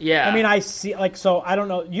over. Yeah. I mean, I see so I don't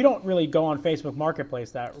know. You don't really go on Facebook Marketplace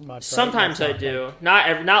that much. Sometimes right? I do.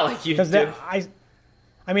 Not like you do.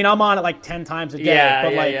 I mean, I'm on it like 10 times a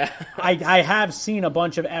day. But I have seen a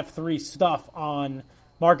bunch of F3 stuff on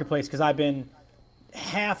Marketplace because I've been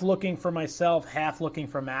half looking for myself, half looking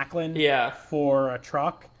for Macklin for a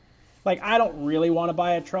truck. Like, I don't really want to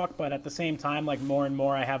buy a truck, but at the same time, like, more and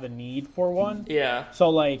more I have a need for one. Yeah. So,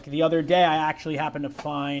 like, the other day I actually happened to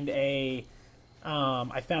find I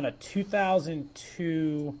found a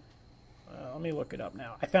 2002, let me look it up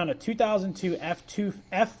now. I found a 2002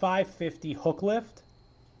 F550 hook lift,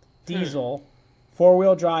 diesel,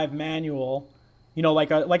 four-wheel drive manual, like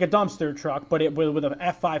a dumpster truck, but it with an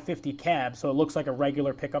F550 cab, so it looks like a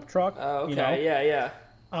regular pickup truck. Oh, okay,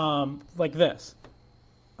 like this.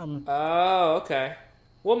 Okay.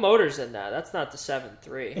 What motor's in that? That's not the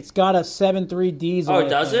 7.3. It's got a 7.3 diesel. Oh,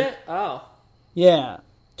 does it? Oh. Yeah,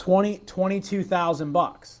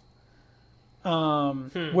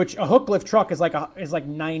 $22,000. Which a hook lift truck is like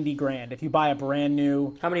 $90,000 if you buy a brand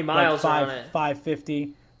new. How many miles are on it?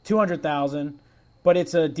 550, 200,000, but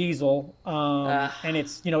it's a diesel, and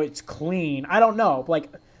it's it's clean. I don't know,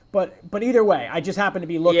 But either way, I just happened to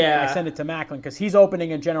be looking, and I sent it to Macklin because he's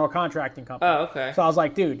opening a general contracting company. Oh, okay. So I was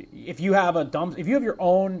like, dude, if you have your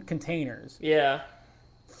own containers,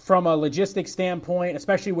 from a logistics standpoint,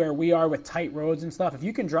 especially where we are with tight roads and stuff, if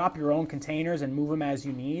you can drop your own containers and move them as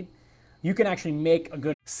you need, you can actually make a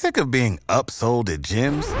good... Sick of being upsold at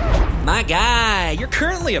gyms? My guy, you're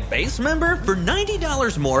currently a base member? For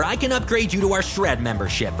 $90 more, I can upgrade you to our Shred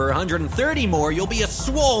membership. For $130 more, you'll be a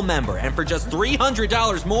Swole member. And for just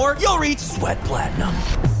 $300 more, you'll reach Sweat Platinum.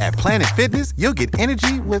 At Planet Fitness, you'll get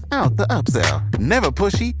energy without the upsell. Never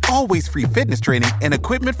pushy, always free fitness training and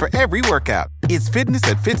equipment for every workout. It's fitness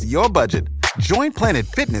that fits your budget. Join Planet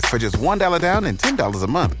Fitness for just $1 down and $10 a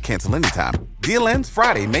month. Cancel anytime. Deal ends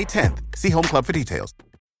Friday, May 10th. See Home Club for details.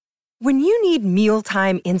 When you need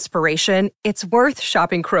mealtime inspiration, it's worth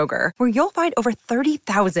shopping Kroger, where you'll find over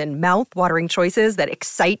 30,000 mouth-watering choices that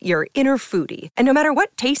excite your inner foodie. And no matter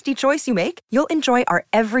what tasty choice you make, you'll enjoy our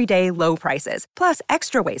everyday low prices, plus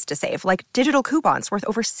extra ways to save, like digital coupons worth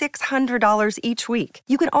over $600 each week.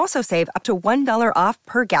 You can also save up to $1 off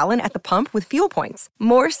per gallon at the pump with fuel points.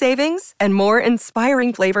 More savings and more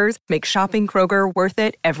inspiring flavors make shopping Kroger worth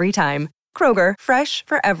it every time. Kroger, fresh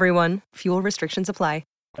for everyone. Fuel restrictions apply.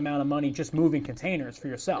 Amount of money just moving containers for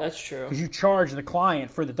yourself. That's true. Because you charge the client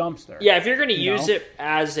for the dumpster. Yeah, if you're going to use it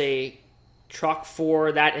as a truck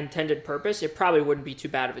for that intended purpose, it probably wouldn't be too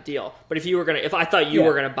bad of a deal. But if I thought you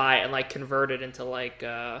were going to buy it and like convert it into like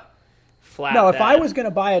flat. No, if I was going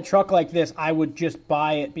to buy a truck like this, I would just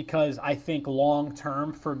buy it because I think long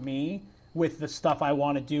term for me, with the stuff I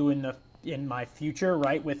want to do in my future,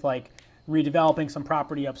 right? With like redeveloping some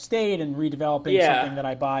property upstate and redeveloping something that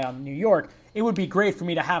I buy on New York, it would be great for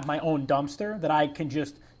me to have my own dumpster that I can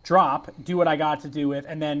just drop, do what I got to do with,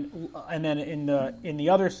 and then in the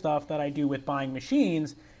other stuff that I do with buying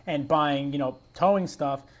machines and buying towing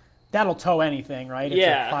stuff, that'll tow anything, right? It's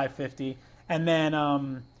at 550, and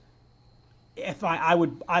then if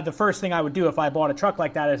the first thing I would do if I bought a truck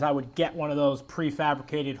like that is I would get one of those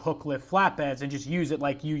prefabricated hook lift flatbeds and just use it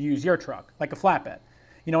like you use your truck, like a flatbed.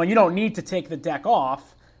 And you don't need to take the deck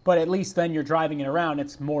off, but at least then you're driving it around.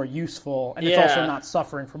 It's more useful, and it's also not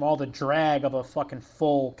suffering from all the drag of a fucking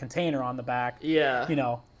full container on the back. Yeah.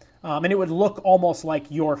 And it would look almost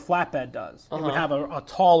like your flatbed does. It would have a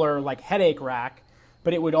taller, like, headache rack,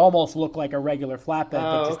 but it would almost look like a regular flatbed,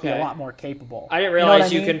 but just be a lot more capable. I didn't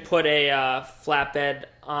realize you can put a flatbed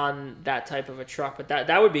on that type of a truck, but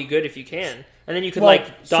that would be good if you can. And then you could, dump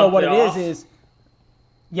it off. So what it is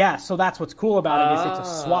yeah, so that's what's cool about it is it's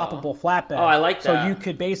a swappable flatbed. Oh, I like that. So you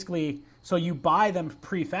could you buy them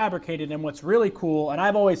prefabricated, and what's really cool, and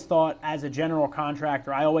I've always thought as a general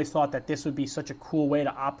contractor, I always thought that this would be such a cool way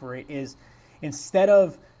to operate is instead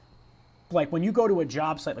of, like when you go to a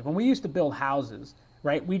job site, like when we used to build houses,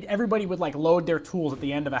 right, everybody would like load their tools at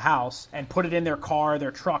the end of a house and put it in their car, their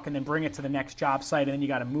truck, and then bring it to the next job site, and then you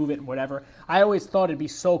got to move it and whatever. I always thought it'd be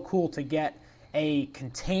so cool to get a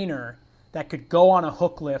container that could go on a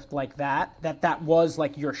hook lift like that was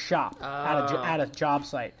like your shop at a job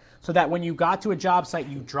site. So that when you got to a job site,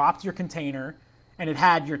 you dropped your container and it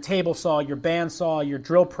had your table saw, your bandsaw, your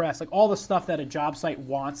drill press, like all the stuff that a job site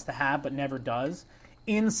wants to have but never does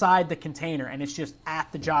inside the container, and it's just at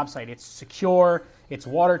the job site. It's secure, it's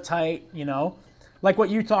watertight, like what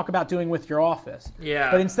you talk about doing with your office.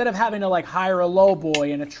 Yeah. But instead of having to like hire a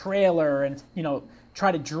lowboy and a trailer and,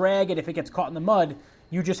 try to drag it if it gets caught in the mud,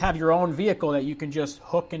 you just have your own vehicle that you can just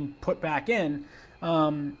hook and put back in.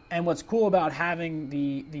 And what's cool about having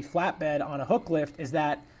the flatbed on a hook lift is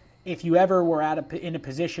that if you ever were in a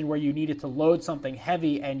position where you needed to load something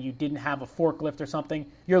heavy and you didn't have a forklift or something,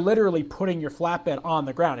 you're literally putting your flatbed on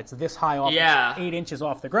the ground. It's this high off, 8 inches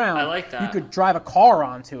off the ground. I like that. You could drive a car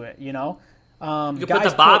onto it, you know? You could put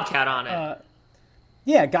the Bobcat on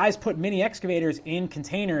it. Guys put mini excavators in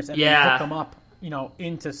containers and then hook them up, you know,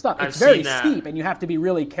 into stuff. It's very steep, and you have to be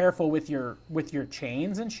really careful with your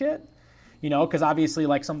chains and shit, you know, because obviously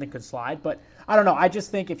like something could slide. But I don't know. I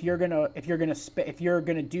just think if you're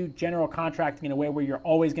gonna do general contracting in a way where you're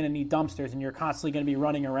always gonna need dumpsters and you're constantly gonna be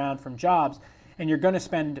running around from jobs, and you're gonna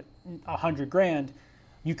spend $100,000,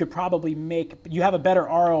 you could probably you have a better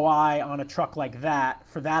ROI on a truck like that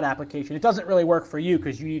for that application. It doesn't really work for you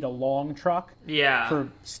because you need a long truck for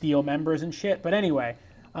steel members and shit. But anyway,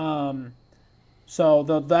 so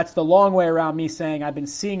that's the long way around me saying I've been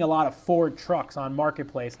seeing a lot of Ford trucks on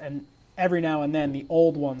Marketplace, and every now and then the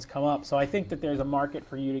old ones come up. So I think that there's a market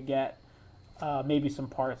for you to get maybe some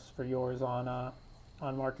parts for yours on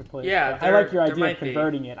Marketplace. Yeah, I like your idea of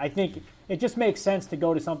converting it. I think it just makes sense to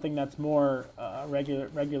go to something that's more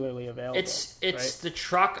regularly available. It's right? The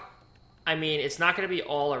truck. I mean, it's not going to be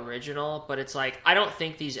all original, but it's like I don't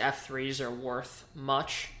think these F3s are worth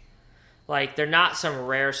much. Like they're not some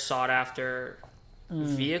rare sought after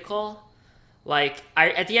vehicle. Like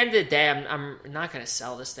at the end of the day, I'm not going to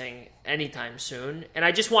sell this thing anytime soon, and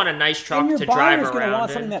I just want a nice truck to drive around. Going to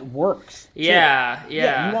want something that works. Yeah.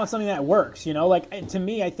 You want something that works. You know, like to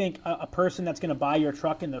me, I think a person that's going to buy your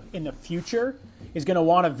truck in the future is going to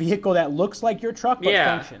want a vehicle that looks like your truck but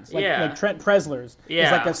functions. Like Trent Presler's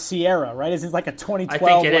is like a Sierra, right? It's like a 2012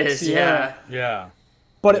 I think it is, Sierra. Yeah.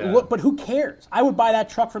 But but who cares? I would buy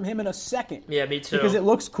that truck from him in a second. Yeah, me too. Because it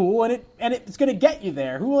looks cool and it's going to get you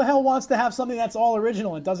there. Who the hell wants to have something that's all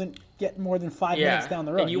original and doesn't get more than 5 minutes down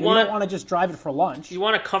the road? And you don't want to just drive it for lunch. You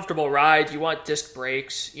want a comfortable ride. You want disc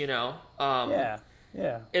brakes. You know. Yeah.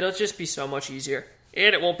 It'll just be so much easier,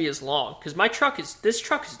 and it won't be as long because this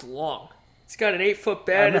truck is long. It's got an 8-foot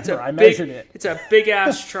bed. I measured it. It's a big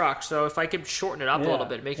ass truck. So if I could shorten it up a little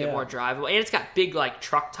bit, make it more drivable, and it's got big like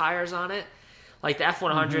truck tires on it. Like the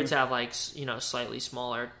F100s have like, you know, slightly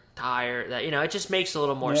smaller tire that, you know, it just makes a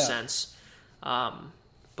little more sense.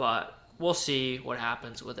 But we'll see what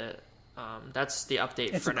happens with it. That's the update for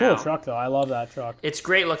now. It's a cool truck though. I love that truck. It's a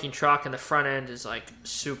great looking truck, and the front end is like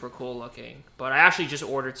super cool looking. But I actually just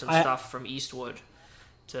ordered some stuff from Eastwood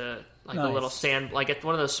to like a little like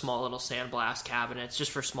one of those small little sandblast cabinets just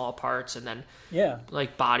for small parts, and then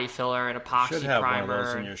like body filler and epoxy should have primer. One of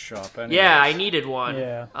those in your shop anyways. Yeah, I needed one.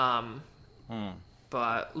 Yeah.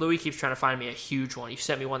 But Louis keeps trying to find me a huge one. He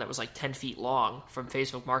sent me one that was like 10 feet long from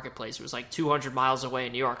Facebook Marketplace. It was like 200 miles away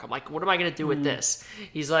in New York. I'm like, what am I going to do with this?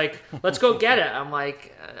 He's like, let's go get it. I'm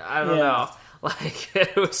like, I don't know. Like,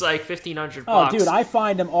 it was like $1,500. Oh, dude, I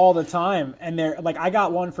find them all the time. And they're like, I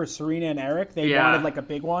got one for Serena and Eric. They wanted like a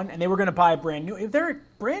big one, and they were going to buy a brand new. If they're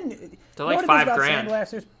brand new, they're like $5,000.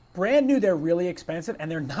 Sandblasters, brand new, they're really expensive,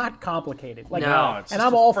 and they're not complicated. Like, no, it's and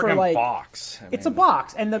I'm all for like box. It's a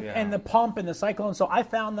box, and the pump and the cyclone. So I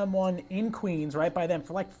found them one in Queens, right by them,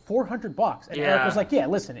 for like $400. And Eric was like, "Yeah,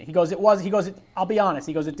 listen." He goes, I'll be honest.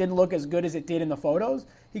 He goes, "It didn't look as good as it did in the photos."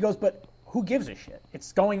 He goes, "But who gives a shit?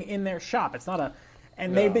 It's going in their shop. It's not a."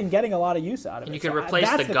 And they've been getting a lot of use out of it. And you can replace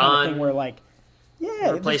the gun. Kind of thing where like,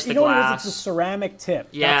 replace the It's glass. a ceramic tip.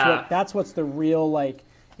 Yeah, that's what's the real like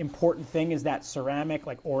important thing, is that ceramic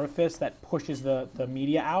like orifice that pushes the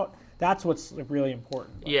media out. That's what's really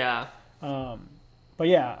important. But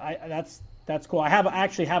yeah, that's cool. I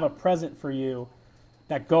actually have a present for you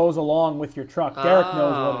that goes along with your truck. Derek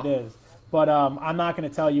knows what it is, but I'm not going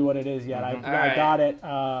to tell you what it is yet. I got it.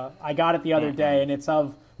 I got it the other day, and it's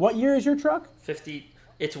of what year is your truck? 50.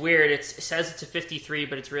 It's weird. It says it's a 53,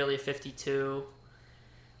 but it's really a 52.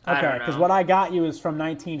 Okay, because what I got you is from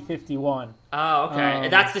 1951. Oh, okay.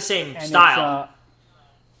 And that's the same style.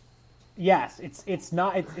 Yes, it's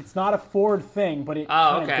not a Ford thing, but it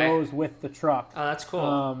kind of goes with the truck. Oh, that's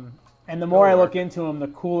cool. And the more I look into them, the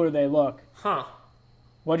cooler they look. Huh.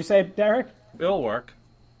 What'd you say, Derek? It'll work.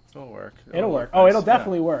 It'll work. Oh, it'll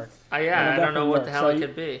definitely work. I don't know what the hell it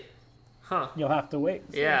could be. Huh. You'll have to wait.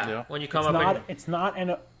 Yeah. When you come it's not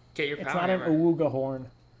an Awuga horn.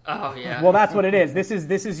 Oh yeah. Well, that's what it is. This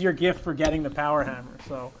is your gift for getting the power hammer.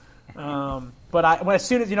 So, but as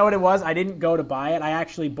soon as you know what it was, I didn't go to buy it. I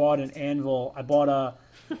actually bought an anvil. I bought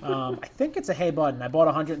I think it's a Hay Budden. I bought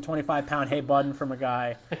a 125-pound Hay Budden from a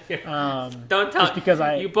guy. Don't tell. Just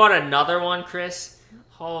because you bought another one, Chris.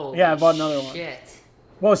 Holy I bought another one. Shit.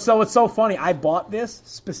 Well, so it's so funny. I bought this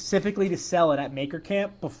specifically to sell it at Maker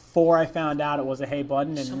Camp before I found out it was a Hey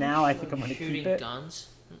Button, and now I think I'm going to keep it. Guns?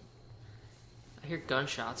 I hear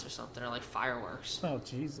gunshots or something, or like fireworks. Oh,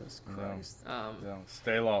 Jesus Christ.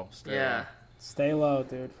 Stay low. Stay low,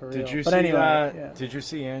 dude, for real. Did you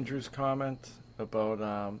see Andrew's comment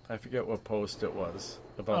about, I forget what post it was.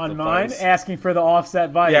 About on the mine, vice? asking for the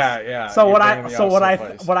offset vice. Yeah. So what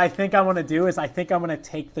I think I'm gonna do is I think I'm gonna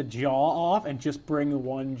take the jaw off and just bring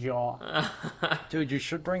one jaw. Dude, you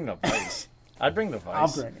should bring the vice. I'd bring the vice.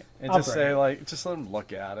 I'll bring it. And just say just let them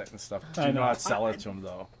look at it and stuff. Do not sell it to them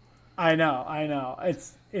though. I know.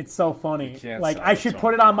 It's so funny. Like I should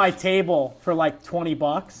put it on my table for like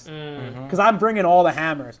 $20 because I'm bringing all the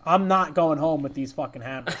hammers. I'm not going home with these fucking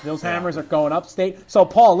hammers. Those hammers are going upstate. So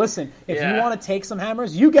Paul, listen, if you want to take some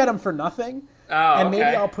hammers, you get them for nothing, maybe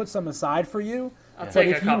I'll put some aside for you. I'll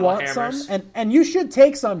take a couple hammers. and you should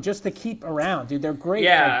take some just to keep around, dude. They're great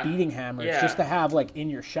like beating hammers just to have like in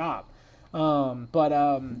your shop. I'm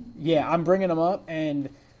bringing them up and.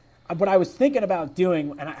 What I was thinking about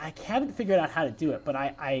doing, and I haven't figured out how to do it, but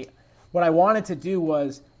what I wanted to do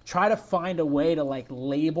was try to find a way to like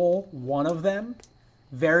label one of them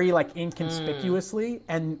very like inconspicuously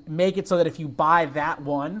and make it so that if you buy that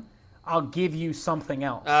one, I'll give you something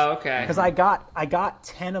else. Oh, okay. Because I got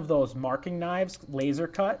 10 of those marking knives, laser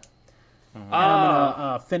cut, and I'm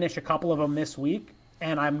gonna finish a couple of them this week.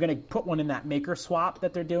 And I'm going to put one in that maker swap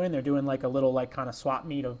that they're doing. They're doing like a little like kind of swap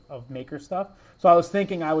meet of maker stuff. So I was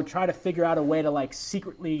thinking I would try to figure out a way to like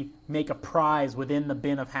secretly make a prize within the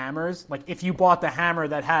bin of hammers. Like if you bought the hammer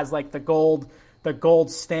that has like the gold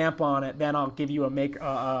stamp on it, then I'll give you a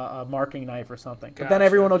marking knife or something. But then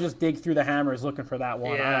everyone will just dig through the hammers looking for that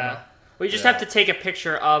one. Yeah. I don't know. Well, you just have to take a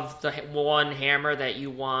picture of the one hammer that you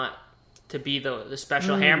want to be the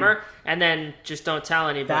special hammer, and then just don't tell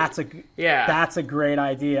anybody. That's a great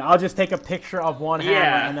idea. I'll just take a picture of one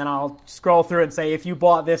hammer, and then I'll scroll through it and say, if you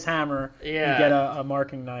bought this hammer, you get a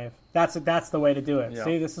marking knife. That's the way to do it.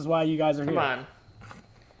 See, this is why you guys are here.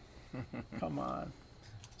 Come on.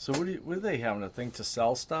 So what do they have? A thing to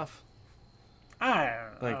sell stuff? I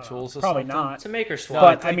don't know. Like tools or Probably something? not. It's a maker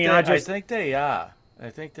swap. But I think they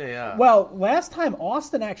are. Well, last time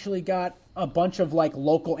Austin actually got a bunch of like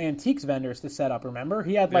local antiques vendors to set up. Remember,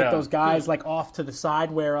 he had like those guys like off to the side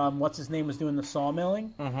where what's his name was doing the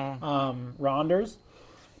sawmilling, Ronders.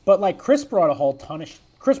 But like Chris brought a ton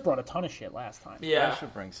of shit last time. Yeah, I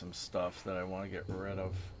should bring some stuff that I want to get rid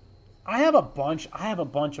of. I have a bunch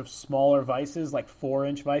of smaller vices, like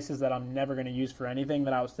 4-inch vices that I'm never going to use for anything.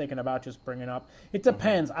 That I was thinking about just bringing up. It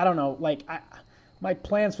depends. I don't know. Like my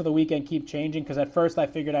plans for the weekend keep changing because at first I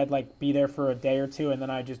figured I'd like be there for a day or two and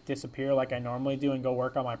then I'd just disappear like I normally do and go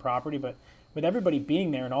work on my property. But with everybody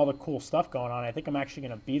being there and all the cool stuff going on, I think I'm actually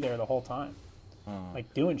going to be there the whole time,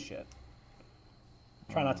 like doing shit.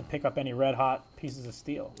 Try not to pick up any red hot pieces of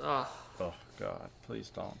steel. Oh God, please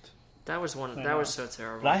don't. That was one. That was so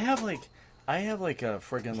terrible. But I have like a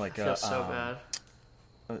friggin' like I feel so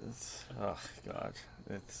bad. Oh God,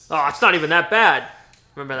 it's not even that bad.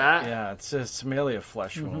 Remember that? Yeah, it's merely a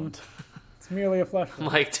flesh wound. It's merely a flesh wound.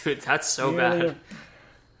 I'm like, dude, that's so bad.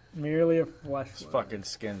 Merely a flesh wound. His fucking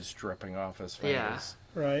skin's dripping off his fingers.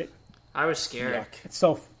 Yeah. Right? I was scared.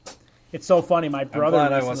 Yuck. It's so funny. My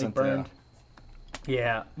brother recently burned. There.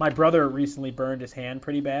 Yeah, my brother recently burned his hand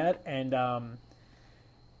pretty bad, and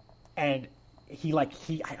he I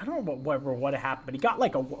don't know what happened, but he got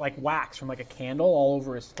like wax from like a candle all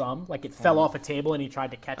over his thumb. Like it fell off a table and he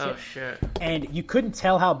tried to catch it. Oh shit! And you couldn't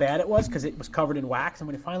tell how bad it was because it was covered in wax. And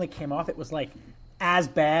when it finally came off, it was like as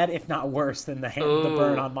bad, if not worse, than the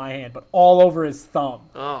burn on my hand, but all over his thumb.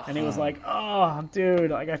 Oh. And it was like, oh,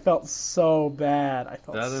 dude, like I felt so bad. I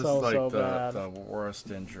felt so bad. The worst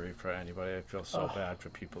injury for anybody. I feel so bad for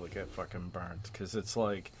people that get fucking burnt because it's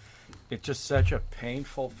like. It's just such a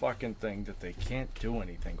painful fucking thing that they can't do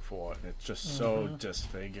anything for it. And it's just so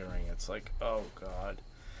disfiguring. It's like, oh God,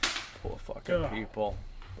 poor fucking people.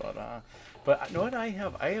 But you know what I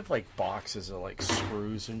have? I have like boxes of like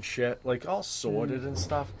screws and shit, like all sorted and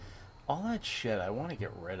stuff. All that shit I want to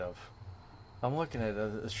get rid of. I'm looking at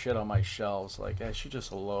this shit on my shelves. Like I should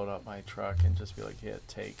just load up my truck and just be like, here,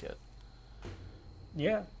 take it.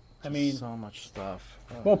 Yeah. I mean, so much stuff.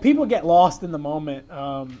 Well, people get lost in the moment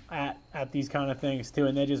at these kind of things too,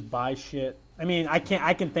 and they just buy shit. I mean, I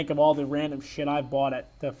can think of all the random shit I've bought at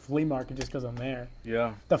the flea market just because I'm there.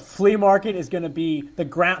 Yeah. The flea market is going to be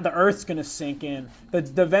the earth's going to sink in.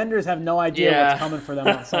 The vendors have no idea what's coming for them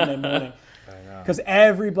on Sunday morning. I know. Because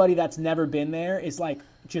everybody that's never been there is like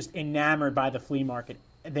just enamored by the flea market.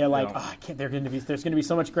 They're like, there's going to be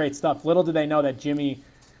so much great stuff. Little do they know that Jimmy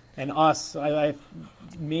And us, I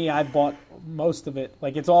bought most of it.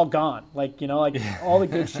 Like, it's all gone. Like, all the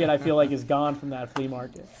good shit I feel like is gone from that flea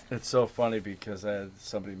market. It's so funny because I had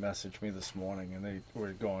somebody message me this morning, and they were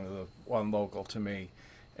going to the one local to me,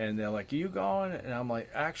 and they're like, "Are you going?" And I'm like,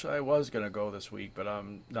 "Actually, I was going to go this week, but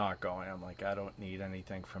I'm not going." I'm like, "I don't need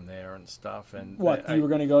anything from there and stuff." And what, you were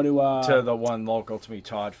going to go to the one local to me,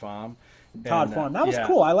 Todd Farm. Todd Farm. That was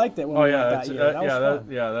cool. I liked it when we went that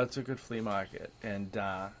year. That's a good flea market. And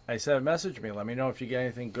I said, message me. Let me know if you get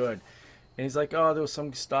anything good. And he's like, oh, there was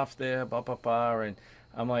some stuff there, blah, blah, blah. And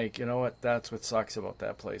I'm like, you know what? That's what sucks about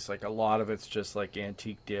that place. Like, a lot of it's just like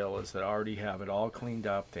antique dealers that already have it all cleaned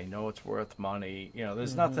up. They know it's worth money.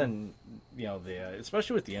 There's nothing, there.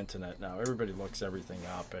 Especially with the internet now. Everybody looks everything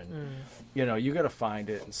up. And, you got to find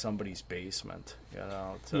it in somebody's basement,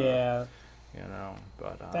 yeah.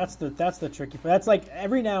 But that's the tricky part. That's like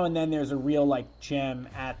every now and then there's a real like gem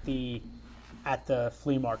at the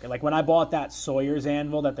flea market. Like when I bought that Sawyer's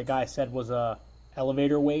anvil that the guy said was a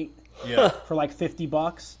elevator weight for like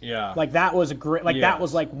 $50. Yeah. Like that was a great that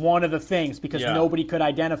was like one of the things because nobody could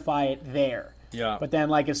identify it there. Yeah. But then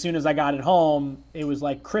like as soon as I got it home, it was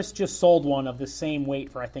like Chris just sold one of the same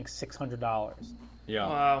weight for I think $600. Yeah.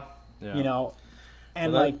 Wow. Yeah.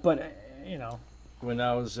 And when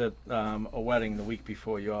I was at a wedding the week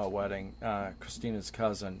before your wedding, Christina's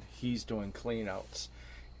cousin, he's doing clean-outs.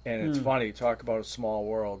 And it's funny, talk about a small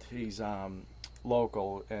world. He's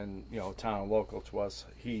local and, town local to us.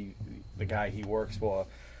 The guy he works for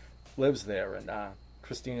lives there. And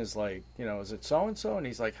Christina's like, is it so-and-so? And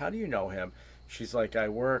he's like, how do you know him? She's like, I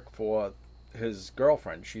work for his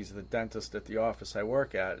girlfriend. She's the dentist at the office I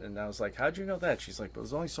work at. And I was like, how'd you know that? She's like,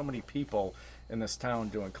 there's only so many people in this town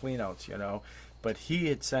doing clean-outs, But he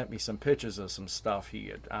had sent me some pictures of some stuff he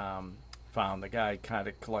had found. The guy kind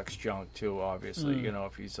of collects junk too, obviously,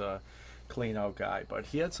 if he's a clean-out guy. But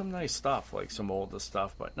he had some nice stuff, like some older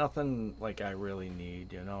stuff, but nothing like I really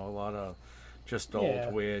need, a lot of just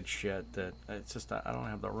old weird shit that it's just, I don't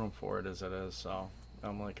have the room for it as it is. So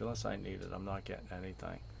I'm like, unless I need it, I'm not getting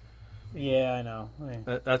anything. Yeah, I know.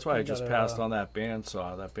 That's why I just passed on that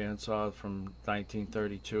bandsaw. That bandsaw from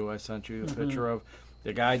 1932 I sent you a picture of.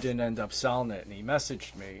 The guy didn't end up selling it, and he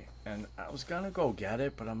messaged me, and I was going to go get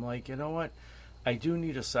it, but I'm like, you know what? I do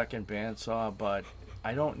need a second bandsaw, but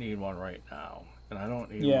I don't need one right now, and I don't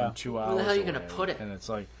need one 2 hours Where the hell are you going to put it? And it's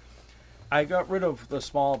like, I got rid of the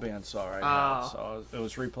small bandsaw had, so it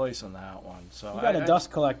was replacing that one. So you got a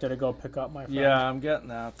dust collector to go pick up, my friend. Yeah, I'm getting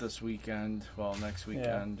that this weekend, next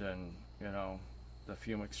weekend, and, the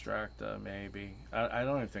fume extractor maybe. I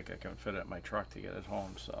don't even think I can fit it in my truck to get it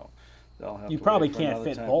home, so... You probably can't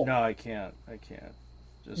fit both. No, I can't.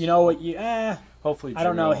 Just, you know what? Hopefully, I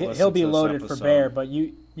don't know. He'll be loaded for bear, but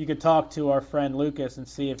you could talk to our friend Lucas and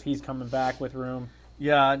see if he's coming back with room.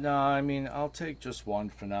 Yeah, no, I mean, I'll take just one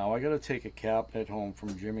for now. I got to take a cabinet home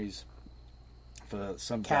from Jimmy's for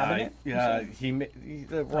some cabinet. Guy. Yeah,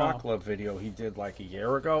 the Rock Love video he did like a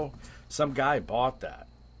year ago. Some guy bought that.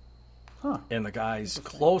 Huh. And the guy's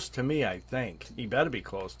close to me, I think. He better be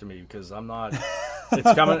close to me because I'm not.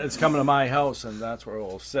 It's coming to my house, and that's where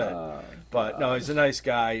it'll sit. But no, he's a nice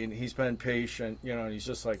guy, and he's been patient. And he's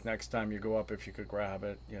just like, next time you go up, if you could grab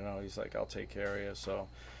it. He's like, I'll take care of you. So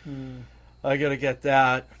I got to get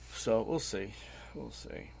that. So we'll see.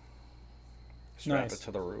 Strap it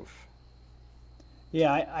to the roof.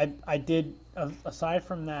 Yeah, I did. Aside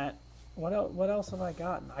from that. What else have I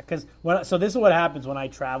gotten? So this is what happens when I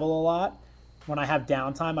travel a lot. When I have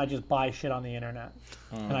downtime, I just buy shit on the internet,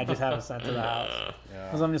 and I just have it sent to the house.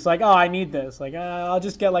 Because I'm just like, I need this. Like, I'll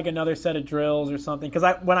just get like another set of drills or something.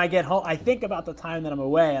 Because when I get home, I think about the time that I'm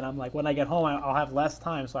away, and I'm like, when I get home, I'll have less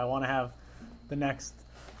time, so I want to have the next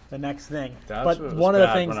thing. That's what one of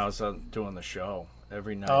the things when I was doing the show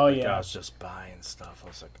every night. I was just buying stuff. I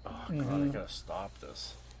was like, oh god, I gotta stop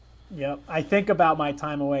this. Yep, I think about my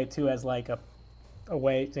time away too as like a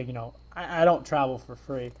way to I don't travel for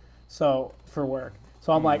free, so for work.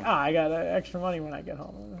 So I'm like, I got extra money when I get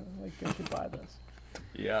home. Like, I should buy this.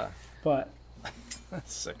 Yeah, but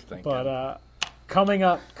that's sick thinking. But coming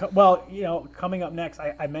up next,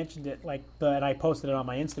 I mentioned it and I posted it on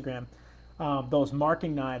my Instagram. Those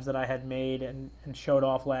marking knives that I had made and showed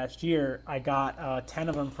off last year, I got 10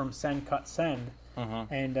 of them from Send Cut Send.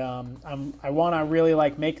 And I want to really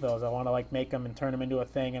make those. I want to make them and turn them into a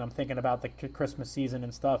thing. And I'm thinking about the Christmas season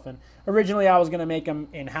and stuff. And originally I was going to make them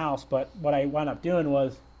in house, but what I wound up doing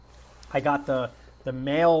was I got the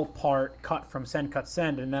male part cut from Send Cut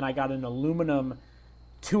Send, and then I got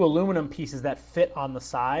two aluminum pieces that fit on the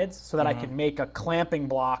sides, so that I could make a clamping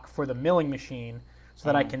block for the milling machine, so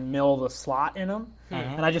that I can mill the slot in them.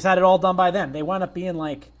 And I just had it all done by them. They wound up being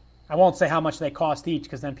I won't say how much they cost each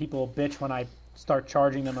because then people will bitch when I start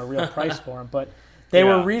charging them a real price for them. But they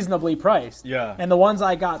were reasonably priced. Yeah. And the ones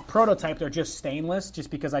I got prototyped are just stainless, just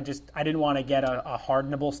because I didn't want to get a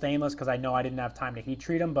hardenable stainless because I know I didn't have time to heat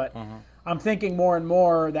treat them. But I'm thinking more and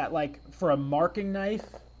more that like for a marking knife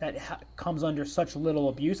that comes under such little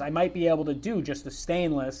abuse, I might be able to do just a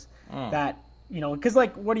stainless that, because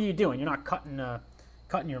like what are you doing? You're not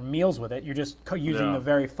cutting your meals with it. You're just using the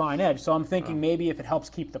very fine edge. So I'm thinking maybe if it helps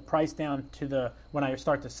keep the price down to when I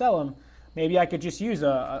start to sell them, maybe I could just use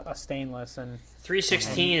a stainless. And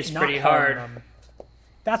 316 is pretty hard.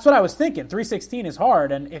 That's what I was thinking. 316 is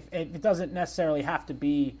hard, and if it doesn't necessarily have to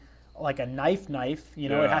be like a knife,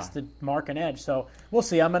 it has to mark an edge. So we'll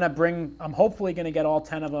see. I'm hopefully going to get all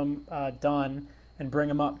 10 of them done and bring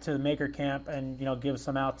them up to the Maker Camp and give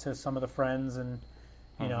some out to some of the friends and.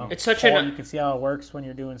 It's such you can see how it works when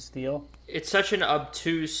you're doing steel. It's such an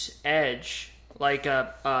obtuse edge, like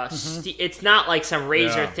it's not like some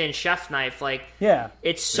razor thin chef knife. Like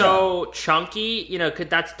it's so chunky. Cause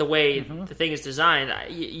that's the way the thing is designed.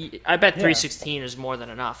 I bet 316 is more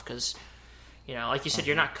than enough because, like you said,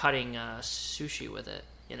 you're not cutting sushi with it.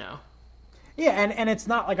 Yeah, and it's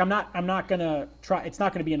not like I'm not gonna try. It's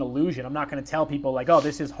not gonna be an illusion. I'm not gonna tell people like, oh,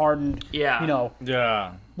 this is hardened.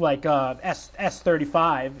 Like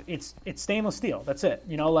S35. It's stainless steel. That's it.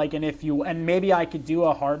 And maybe I could do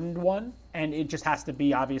a hardened one, and it just has to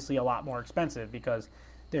be obviously a lot more expensive because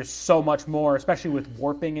there's so much more, especially with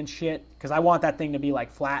warping and shit. Because I want that thing to be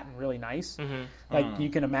like flat and really nice. Like you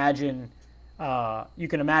can imagine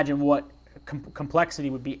what complexity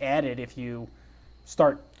would be added if you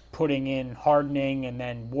start putting in hardening and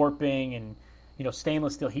then warping and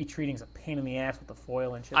stainless steel heat treating is a pain in the ass with the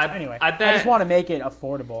foil and shit. Anyway, I just want to make it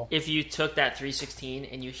affordable. If you took that 316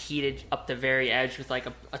 and you heated up the very edge with like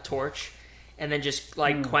a torch and then just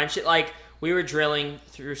like quench it, like we were drilling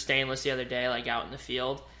through stainless the other day, like out in the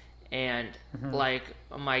field, and like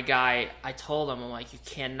my guy, I told him, I'm like, you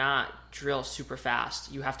cannot drill super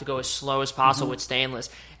fast. You have to go as slow as possible with stainless.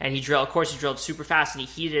 And he drilled super fast and he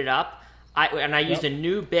heated it up. I used a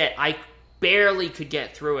new bit. I barely could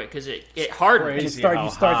get through it because it hardened. And you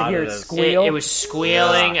start to hear it squeal. It was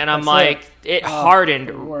squealing, and I'm like, it hardened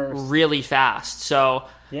really fast. So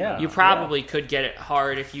you probably could get it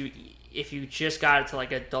hard if you just got it to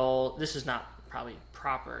like a dull. This is not probably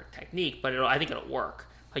proper technique, but I think it'll work.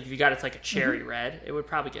 Like if you got it to like a cherry red, it would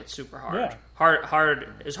probably get super hard. Hard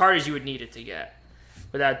as hard as you would need it to get.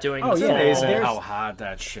 Without doing it's amazing how hard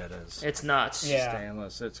that shit is. It's nuts.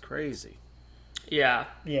 Stainless. It's crazy. Yeah.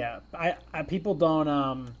 Yeah. I people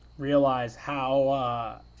don't realize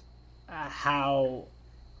how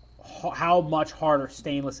much harder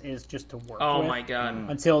stainless is just to work with. Oh my god.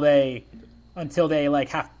 Until they like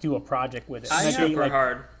have to do a project with it. Super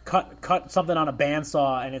hard. Cut something on a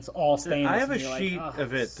bandsaw and it's all stainless. I have a sheet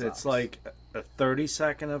of it that's like a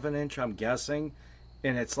 32nd of an inch, I'm guessing,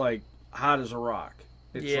 and it's like hard as a rock.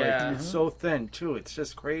 It's like it's so thin too. It's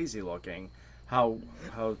just crazy looking how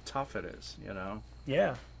tough it is,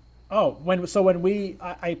 Yeah. Oh, when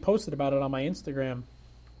I posted about it on my Instagram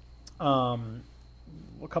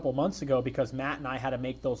a couple of months ago because Matt and I had to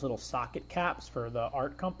make those little socket caps for the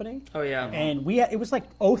art company. Oh yeah. And it was like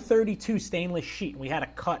 032 stainless sheet. We had to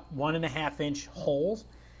cut 1.5 inch holes,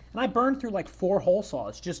 and I burned through like 4 hole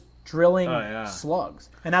saws just drilling slugs.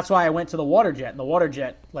 And that's why I went to the water jet, and the water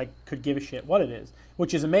jet like could give a shit what it is,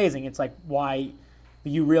 which is amazing. It's like why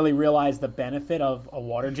you really realize the benefit of a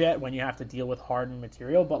water jet when you have to deal with hardened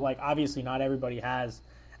material. But like obviously not everybody has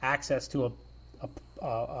access to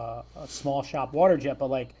a small shop water jet. But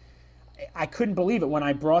like I couldn't believe it when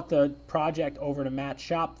I brought the project over to Matt's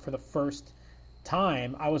shop for the first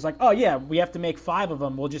time. I was like, oh yeah, we have to make 5 of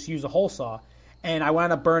them. We'll just use a hole saw. And I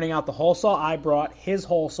wound up burning out the hole saw. I brought his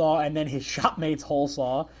hole saw and then his shopmate's hole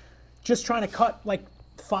saw, just trying to cut like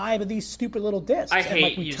 5 of these stupid little discs. I hate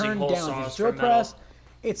like, we using turned hole down saws the drill for press. metal.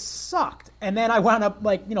 It sucked. And then I wound up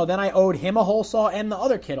like, then I owed him a hole saw and the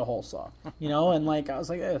other kid a hole saw, and like I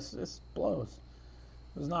was like, this blows.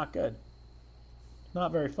 It was not good.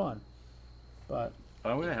 Not very fun. But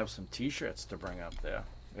I'm gonna have some T-shirts to bring up there.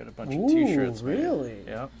 We had a bunch of T-shirts. Really?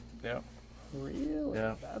 Yep. Really?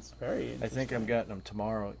 Yeah. That's very interesting. I think I'm getting them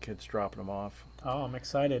tomorrow. Kid's dropping them off. Oh, I'm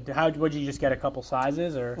excited. Would you just get a couple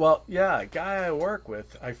sizes or? Well, yeah, a guy I work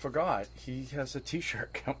with, I forgot. He has a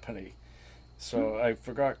T-shirt company. So I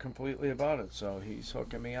forgot completely about it. So he's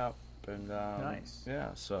hooking me up. And nice. Yeah,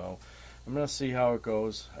 so I'm going to see how it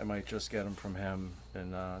goes. I might just get them from him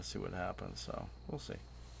and see what happens. So we'll see.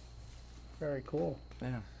 Very cool.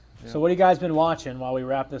 Yeah. So what have you guys been watching while we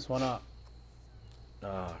wrap this one up?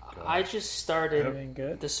 Oh, God. I just started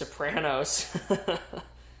The Sopranos.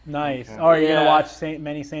 Nice. Okay. Oh, are you going to watch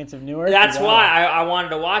Many Saints of Newark? That's why I wanted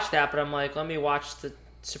to watch that, but I'm like, let me watch The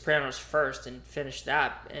Sopranos first and finish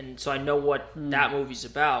that, and so I know what that movie's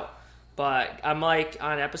about. But I'm like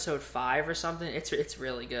on episode 5 or something. It's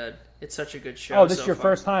really good. It's such a good show. Oh, this is your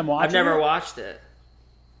first time watching it? I've never watched it.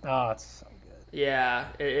 Oh, it's so good. Yeah,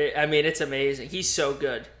 I mean, it's amazing. He's so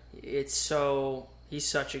good. He's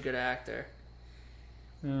such a good actor.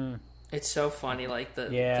 It's so funny, like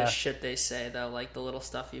the shit they say though, like the little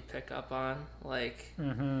stuff you pick up on, like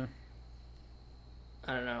I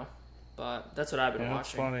don't know, but that's what I've been watching.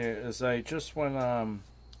 What's funny is I just went on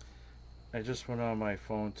my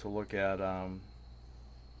phone to look at oh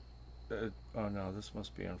no, this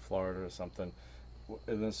must be in Florida or something,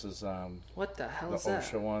 and this is what the hell is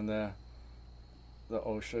that? The OSHA one there. The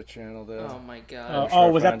OSHA channel there. Oh my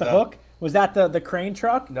god! Was that the hook? Was that the crane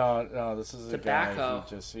truck? No. This is the backhoe.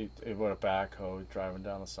 He with a backhoe driving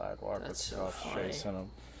down the sidewalk. That's with so cops funny. Chasing him.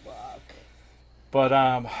 Fuck. But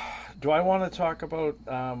do I want to talk about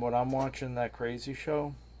what I'm watching, that crazy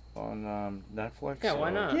show on Netflix? Yeah,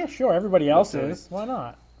 why not? Yeah, sure. Everybody else is. Why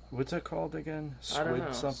not? What's it called again? I don't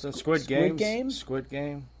know. Something. Squid Game. Squid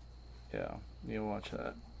Game. Yeah, you watch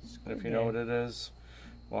that. And if you know what it is,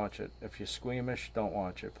 watch it. If you're squeamish, don't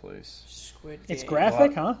watch it, please. Squid Game. It's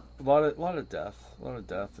graphic, huh? A lot of death.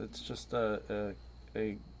 It's just a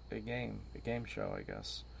game show, I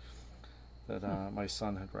guess, that my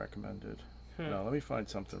son had recommended. No, let me find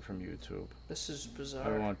something from YouTube. This is bizarre. I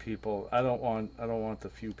don't want the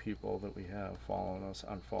few people that we have following us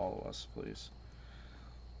unfollow us, please.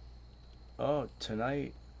 Oh,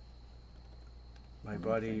 tonight, my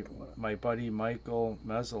buddy Michael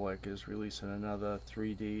Mezelik is releasing another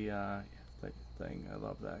 3D thing. I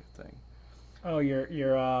love that thing. Oh, your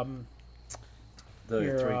The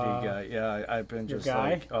 3D guy. Yeah, I've been just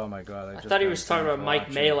like, oh my god. I thought he was talking about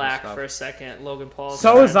Mike Malak for a second. Logan Paul.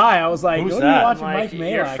 So was I. I was like, who's what that? are you watching Mike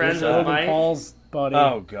Malak? You're friends with Logan Mike? Paul's buddy.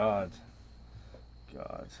 Oh god.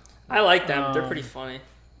 I like them. They're pretty funny.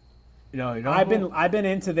 I've been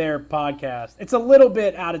into their podcast. It's a little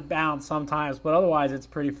bit out of bounds sometimes, but otherwise it's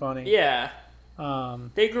pretty funny. Yeah.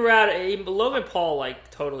 They grew out. Logan Paul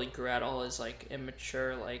totally grew out all his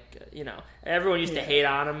immature everyone used to hate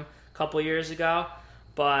on him a couple years ago,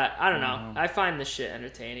 but I don't know. I find this shit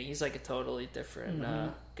entertaining. He's a totally different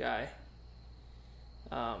guy.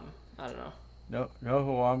 I don't know. Know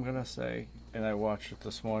who I'm gonna say? And I watched it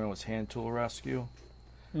this morning. Was Hand Tool Rescue.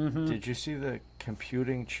 Did you see the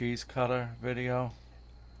computing cheese cutter video?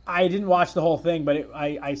 I didn't watch the whole thing, but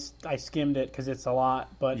I skimmed it because it's a lot.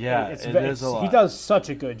 But yeah, it is a lot. He does such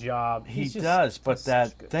a good job. He does, but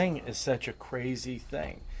that thing is such a crazy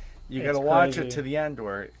thing. You got to watch it to the end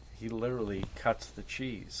where he literally cuts the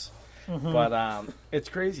cheese. But it's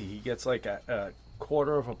crazy. He gets a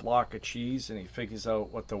quarter of a block of cheese, and he figures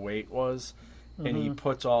out what the weight was, and he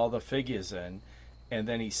puts all the figures in, and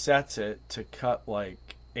then he sets it to cut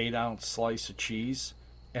 8-ounce slice of cheese,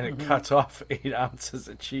 and it cuts off 8 ounces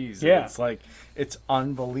of cheese. Yeah. And it's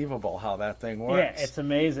unbelievable how that thing works. Yeah, it's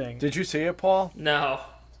amazing. Did you see it, Paul? No.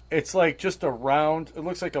 It's just a round, it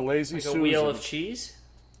looks like a Lazy Susan. A wheel of cheese?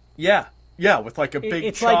 Yeah, with a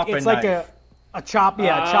big chopping knife. It's a chopper,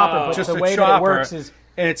 but just the way that it works is...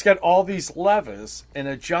 And it's got all these levers and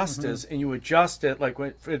adjusters, and you adjust it,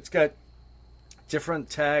 when it's got different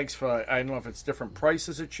tags for, I don't know if it's different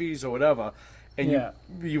prices of cheese or whatever, and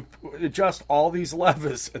you adjust all these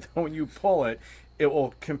levers, and then when you pull it, it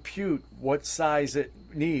will compute what size it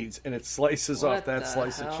needs, and it slices off that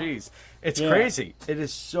slice of cheese. It's crazy. It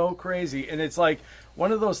is so crazy. And it's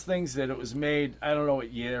one of those things that it was made, I don't know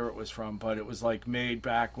what year it was from, but it was made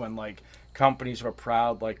back when companies were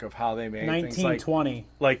proud of how they made 1920. things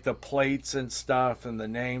like the plates and stuff and the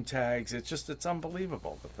name tags. It's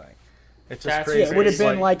unbelievable, the thing. It's just crazy. It would have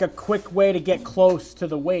been a quick way to get close to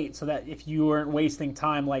the weight so that if you weren't wasting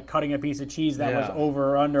time cutting a piece of cheese that was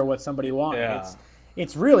over or under what somebody wanted. Yeah.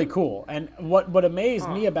 It's really cool. And what amazed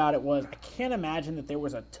me about it was I can't imagine that there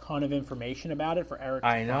was a ton of information about it for Eric to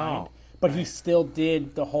find. But he still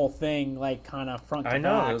did the whole thing kind of front to back. I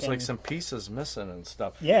know. There's some pieces missing and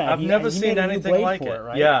stuff. Yeah. I've never seen anything like it.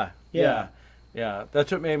 Right? Yeah. That's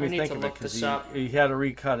what made me think of it, because he had to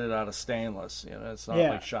recut it out of stainless. It's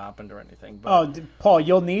not sharpened or anything. But... Paul,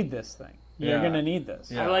 you'll need this thing. You're going to need this.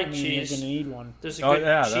 I like cheese. You're going to need one. There's a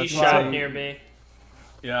good cheese shop near me.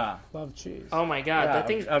 Yeah. Love cheese. Oh my god, that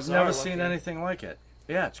thing's I've never seen anything like it.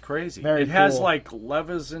 Yeah, it's crazy. Very it has cool.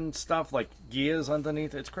 levers and stuff, gears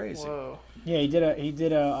underneath. It's crazy. Whoa. Yeah, he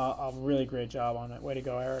did a really great job on it. Way to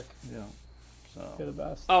go, Eric. Yeah. So. You're the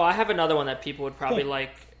best. Oh, I have another one that people would probably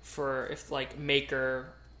like for if maker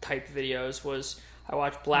type videos was I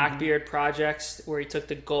watched Blackbeard Projects, where he took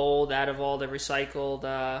the gold out of all the recycled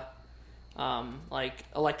like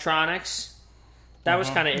electronics. That was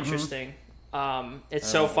kind of interesting. It's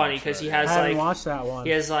so funny because he has I haven't watched that one.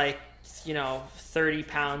 He has 30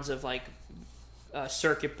 pounds of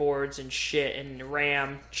circuit boards and shit and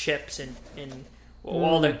RAM chips and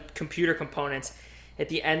all the computer components. At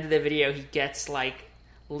the end of the video, he gets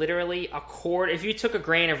literally a quarter. If you took a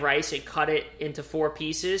grain of rice and cut it into 4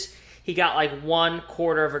 pieces, he got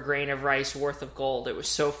 1/4 of a grain of rice worth of gold. It was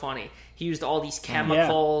so funny. He used all these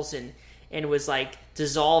chemicals and was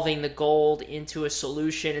dissolving the gold into a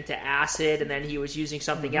solution, into acid, and then he was using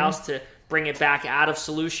something else to bring it back out of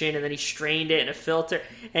solution, and then he strained it in a filter,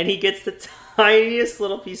 and he gets the tiniest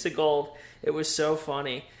little piece of gold. It was so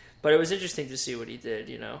funny. But it was interesting to see what he did,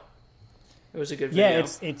 It was a good video.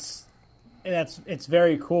 Yeah, it's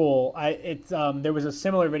very cool. There was a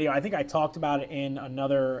similar video. I think I talked about it in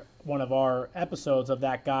another one of our episodes of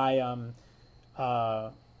that guy.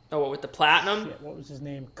 What, with the platinum? Shit, what was his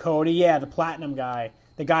name? Cody. Yeah, the platinum guy.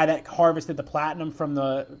 The guy that harvested the platinum from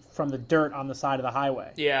the dirt on the side of the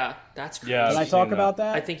highway. Yeah, that's crazy. Did I talk about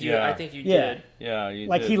that? I think you did. Yeah, you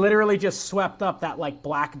did. He literally just swept up that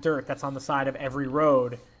black dirt that's on the side of every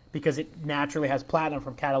road because it naturally has platinum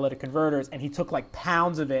from catalytic converters, and he took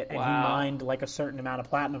pounds of it and he mined a certain amount of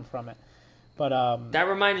platinum from it. But that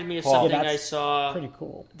reminded me of something I saw. Pretty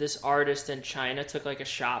cool. This artist in China took a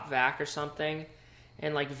shop vac or something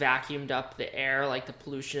and vacuumed up the air, the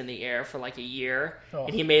pollution in the air for a year. Oh.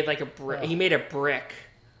 And he made he made a brick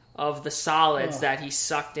of the solids that he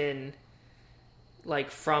sucked in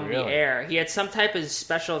from the air. He had some type of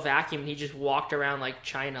special vacuum, and he just walked around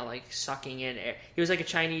China sucking in air. He was a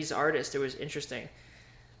Chinese artist. It was interesting.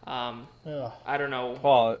 I don't know.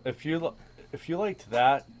 Paul, if you liked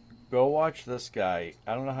that, go watch this guy.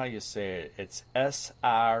 I don't know how you say it. It's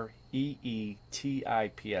SREETIPS.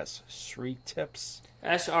 Sreetips.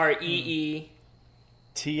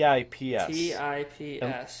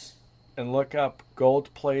 SREETIPS. And look up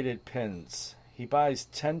gold-plated pins. He buys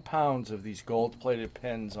 10 pounds of these gold-plated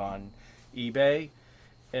pins on eBay,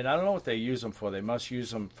 and I don't know what they use them for. They must use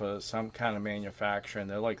them for some kind of manufacturing.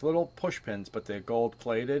 They're little push pins, but they're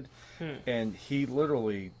gold-plated, and he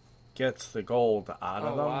literally gets the gold out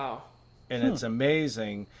of them. Wow. And it's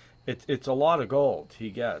amazing. It's a lot of gold he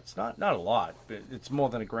gets. Not a lot, but it's more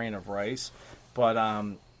than a grain of rice. But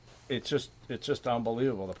it's just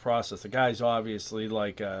unbelievable, the process. The guy's obviously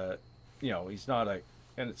he's not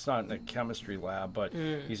and it's not in a chemistry lab, but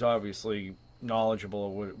he's obviously knowledgeable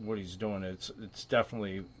of what he's doing. It's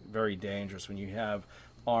definitely very dangerous when you have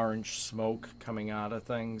orange smoke coming out of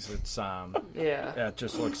things. It's it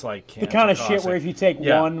just looks like cancer. The kind of shit where if you take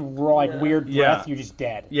one weird breath, you're just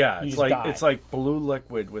dead. Yeah, it's it's like blue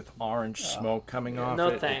liquid with orange smoke coming off no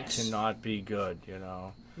it. Thanks. It cannot be good,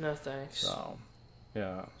 No thanks. So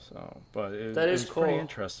but it is was cool. pretty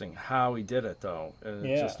interesting how he did it, though.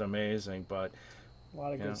 It's just amazing, but a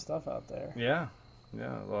lot of good stuff out there. Yeah,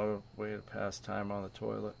 a lot of way to pass time on the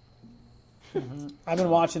toilet. I've been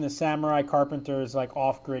watching the Samurai Carpenter's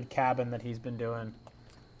off-grid cabin that he's been doing.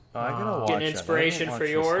 I gotta watch getting inspiration for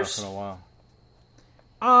yours. In a while.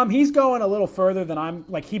 He's going a little further than I'm.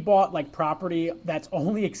 He bought property that's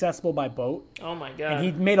only accessible by boat. Oh my god! And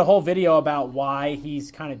he made a whole video about why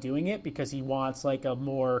he's kind of doing it, because he wants a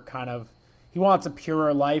more he wants a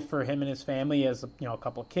purer life for him and his family, as a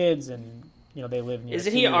couple of kids, and they live near.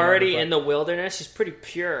 Isn't he already in the wilderness? He's pretty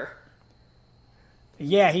pure.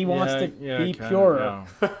 Yeah, he wants to be purer.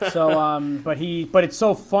 Yeah. So, but it's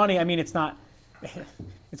so funny. I mean, it's not.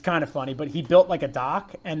 It's kind of funny, but he built a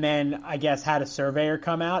dock, and then I guess had a surveyor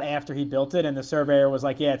come out after he built it, and the surveyor was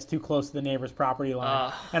like, "Yeah, it's too close to the neighbor's property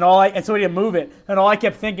line," and so he didn't move it. And all I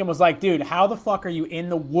kept thinking was dude, how the fuck are you in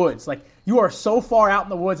the woods? You are so far out in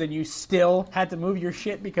the woods, and you still had to move your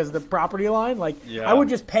shit because of the property line. I would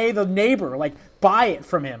just pay the neighbor, buy it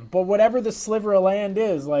from him. But whatever the sliver of land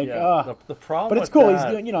is, the problem. But it's cool. He's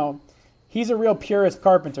doing, he's a real purist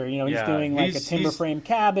carpenter. He's doing a timber frame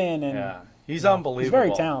cabin and. Yeah. He's unbelievable. He's very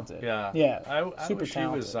talented. Yeah. I super wish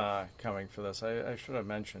talented. He was coming for this. I should have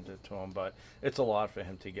mentioned it to him, but it's a lot for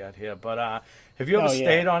him to get here. But have you ever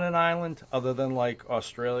stayed on an island other than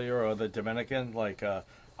Australia or the Dominican,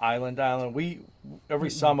 island? Every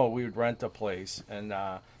summer we would rent a place, and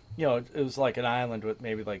it was an island with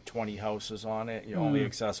maybe 20 houses on it. Only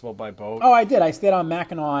accessible by boat. Oh, I did. I stayed on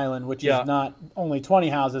Mackinac Island, which is not only 20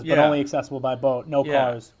 houses, but only accessible by boat, no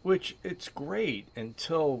cars. Which it's great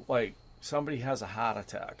until somebody has a heart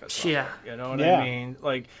attack or something. Yeah. You know what I mean?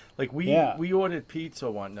 Like we ordered pizza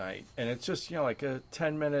one night, and it's just, like a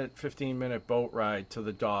 10-minute, 15-minute boat ride to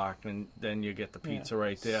the dock, and then you get the pizza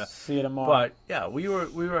right there. See you tomorrow. But yeah, we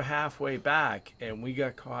were halfway back, and we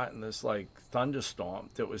got caught in this like thunderstorm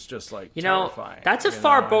that was just like terrifying. That's a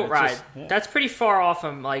far boat ride. That's pretty far off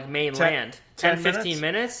from like mainland. 10-15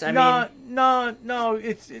 minutes? No,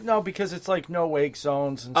 because it's like no wake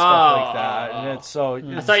zones and stuff like that. And it's so.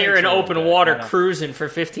 I thought you were in open water cruising for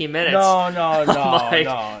 15 minutes. No,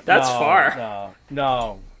 that's far.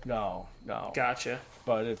 No. Gotcha.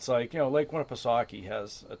 But it's like, Lake Winnipesaukee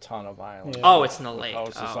has a ton of islands. Yeah. Oh, it's in the lake.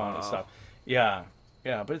 Houses on and stuff. Yeah.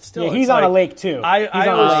 Yeah, but it's still. Yeah, he's on a lake too. I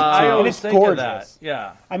always think gorgeous. of that.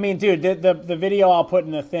 Yeah. I mean, dude, the video I'll put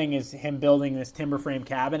in the thing is him building this timber frame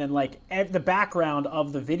cabin, and like the background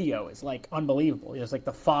of the video is like unbelievable. There's like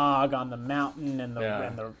the fog on the mountain and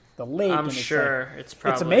the lake. I'm and sure it's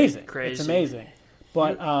probably it's amazing. Crazy. It's amazing.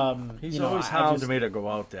 But he's always hounded me to go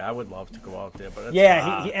out there. I would love to go out there, but he,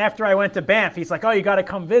 after I went to Banff, he's like, "Oh, you got to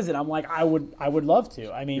come visit." I'm like, "I would love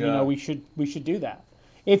to." I mean, we should do that.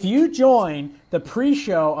 If you join the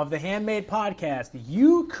pre-show of the Handmade Podcast,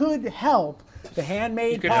 you could help the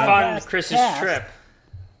Handmade Podcast. You could fund Chris's trip.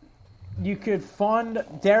 You could fund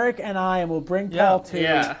Derek and I, and we'll bring Paul too.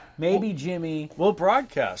 Maybe Jimmy. We'll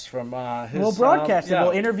broadcast from his. We'll broadcast and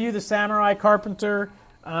we'll interview the Samurai Carpenter,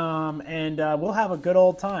 and we'll have a good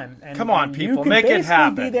old time. And, come on, people, make it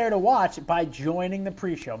happen. You can be there to watch by joining the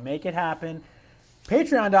pre-show. Make it happen.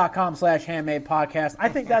 Patreon.com/Handmade Podcast. I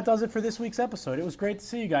think that does it for this week's episode. It was great to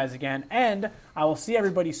see you guys again, and I will see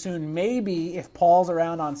everybody soon. Maybe if Paul's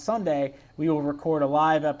around on Sunday, we will record a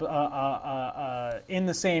live in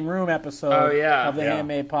the same room episode of the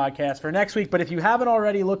Handmade Podcast for next week. But if you haven't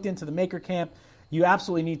already looked into the Maker Camp, you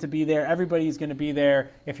absolutely need to be there. Everybody's going to be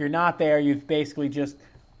there. If you're not there, you've basically just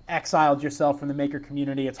exiled yourself from the Maker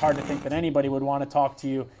community. It's hard to think that anybody would want to talk to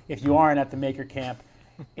you if you aren't at the Maker Camp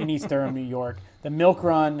in East Durham, New York. The Milk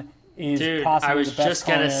Run is possibly the best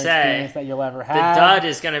culinary experience that you'll ever have. The Dud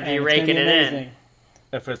is going to be raking it in.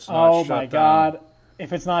 If it's not shut down. Oh, my God.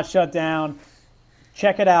 If it's not shut down,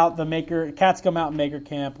 check it out. The Catskill Mountain Maker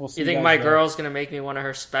Camp. We'll see you think my girl's going to make me one of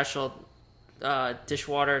her special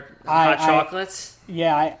dishwater hot chocolates?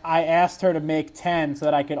 Yeah, I asked her to make 10 so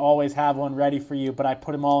that I could always have one ready for you, but I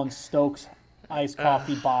put them all in Stokes iced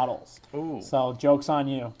coffee bottles. Ooh. So, joke's on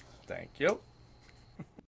you. Thank you.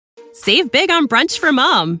 Save big on brunch for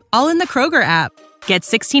mom, all in the Kroger app. Get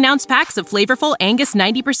 16-ounce packs of flavorful Angus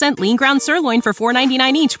 90% lean ground sirloin for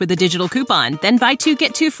 $4.99 each with a digital coupon. Then buy 2,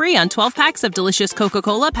 get 2 free on 12 packs of delicious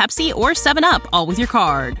Coca-Cola, Pepsi, or 7-Up, all with your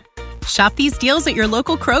card. Shop these deals at your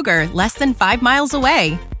local Kroger, less than 5 miles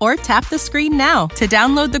away. Or tap the screen now to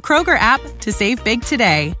download the Kroger app to save big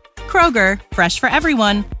today. Kroger, fresh for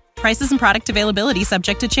everyone. Prices and product availability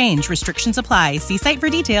subject to change. Restrictions apply. See site for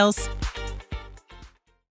details.